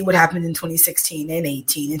then we see what happened in 2016 and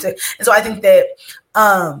 18. And so I think that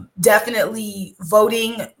definitely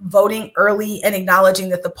voting early and acknowledging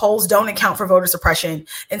that the polls don't account for voter suppression.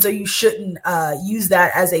 And so you shouldn't use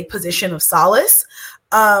that as a position of solace.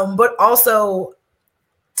 But also,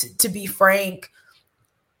 to be frank,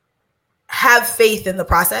 have faith in the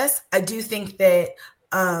process. I do think that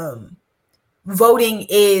voting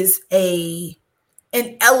is an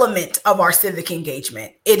element of our civic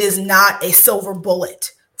engagement. It is not a silver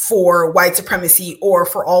bullet for white supremacy or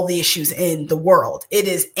for all the issues in the world. It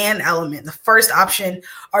is an element. The first option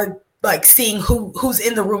are like seeing who's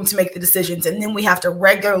in the room to make the decisions. And then we have to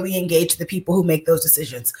regularly engage the people who make those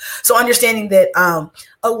decisions. So understanding that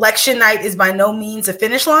election night is by no means a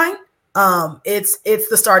finish line. It's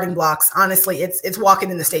the starting blocks. Honestly, it's walking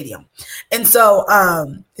in the stadium. And so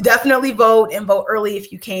definitely vote and vote early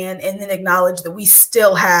if you can, and then acknowledge that we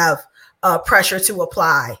still have pressure to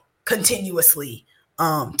apply continuously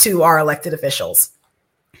to our elected officials.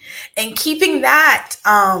 And keeping that,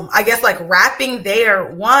 I guess, like wrapping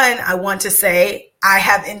there, one, I want to say I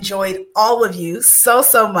have enjoyed all of you so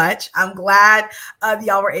much. I'm glad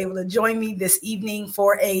y'all were able to join me this evening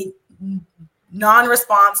for a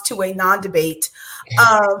non-response to a non-debate.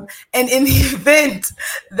 And in the event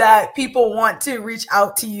that people want to reach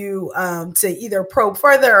out to you to either probe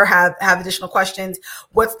further or have additional questions,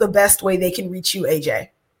 what's the best way they can reach you, AJ?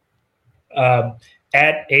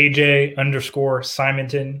 At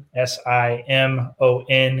AJ_Simonton,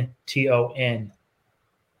 SIMONTON.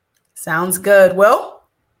 Sounds good. Will?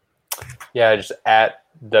 Yeah, just at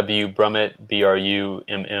W Brummett,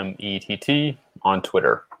 BRUMMETT on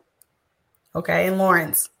Twitter. Okay, and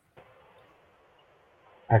Lawrence?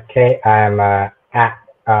 Okay, I'm at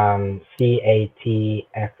CATFORDS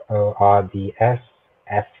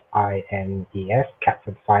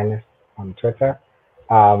Catford Finest on Twitter.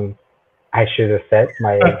 I should have said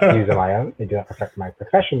my views are my own. They do not affect my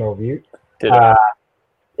professional view.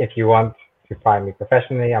 If you want to find me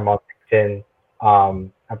professionally, I'm on LinkedIn.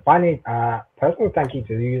 And finally, personal thank you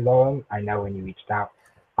to you, Lauren. I know when you reached out,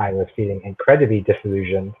 I was feeling incredibly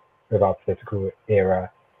disillusioned with our political era.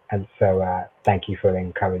 And so thank you for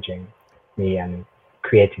encouraging me and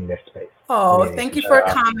creating this space. Oh, really, thank you for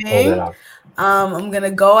coming. I'm going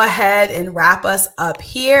to go ahead and wrap us up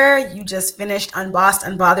here. You just finished Unbossed,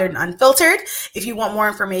 Unbothered, and Unfiltered. If you want more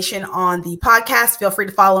information on the podcast, feel free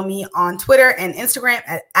to follow me on Twitter and Instagram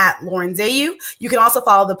at Lauren Zayu. You can also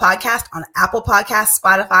follow the podcast on Apple Podcasts,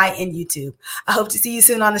 Spotify, and YouTube. I hope to see you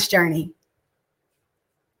soon on this journey.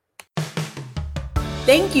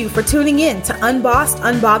 Thank you for tuning in to Unbossed,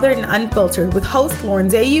 Unbothered, and Unfiltered with host Lauren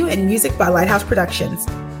Zayu and music by Lighthouse Productions.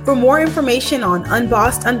 For more information on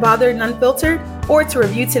Unbossed, Unbothered, and Unfiltered, or to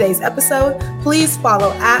review today's episode, please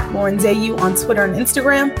follow at Lauren Zayu on Twitter and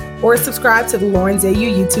Instagram, or subscribe to the Lauren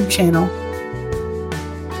Zayu YouTube channel.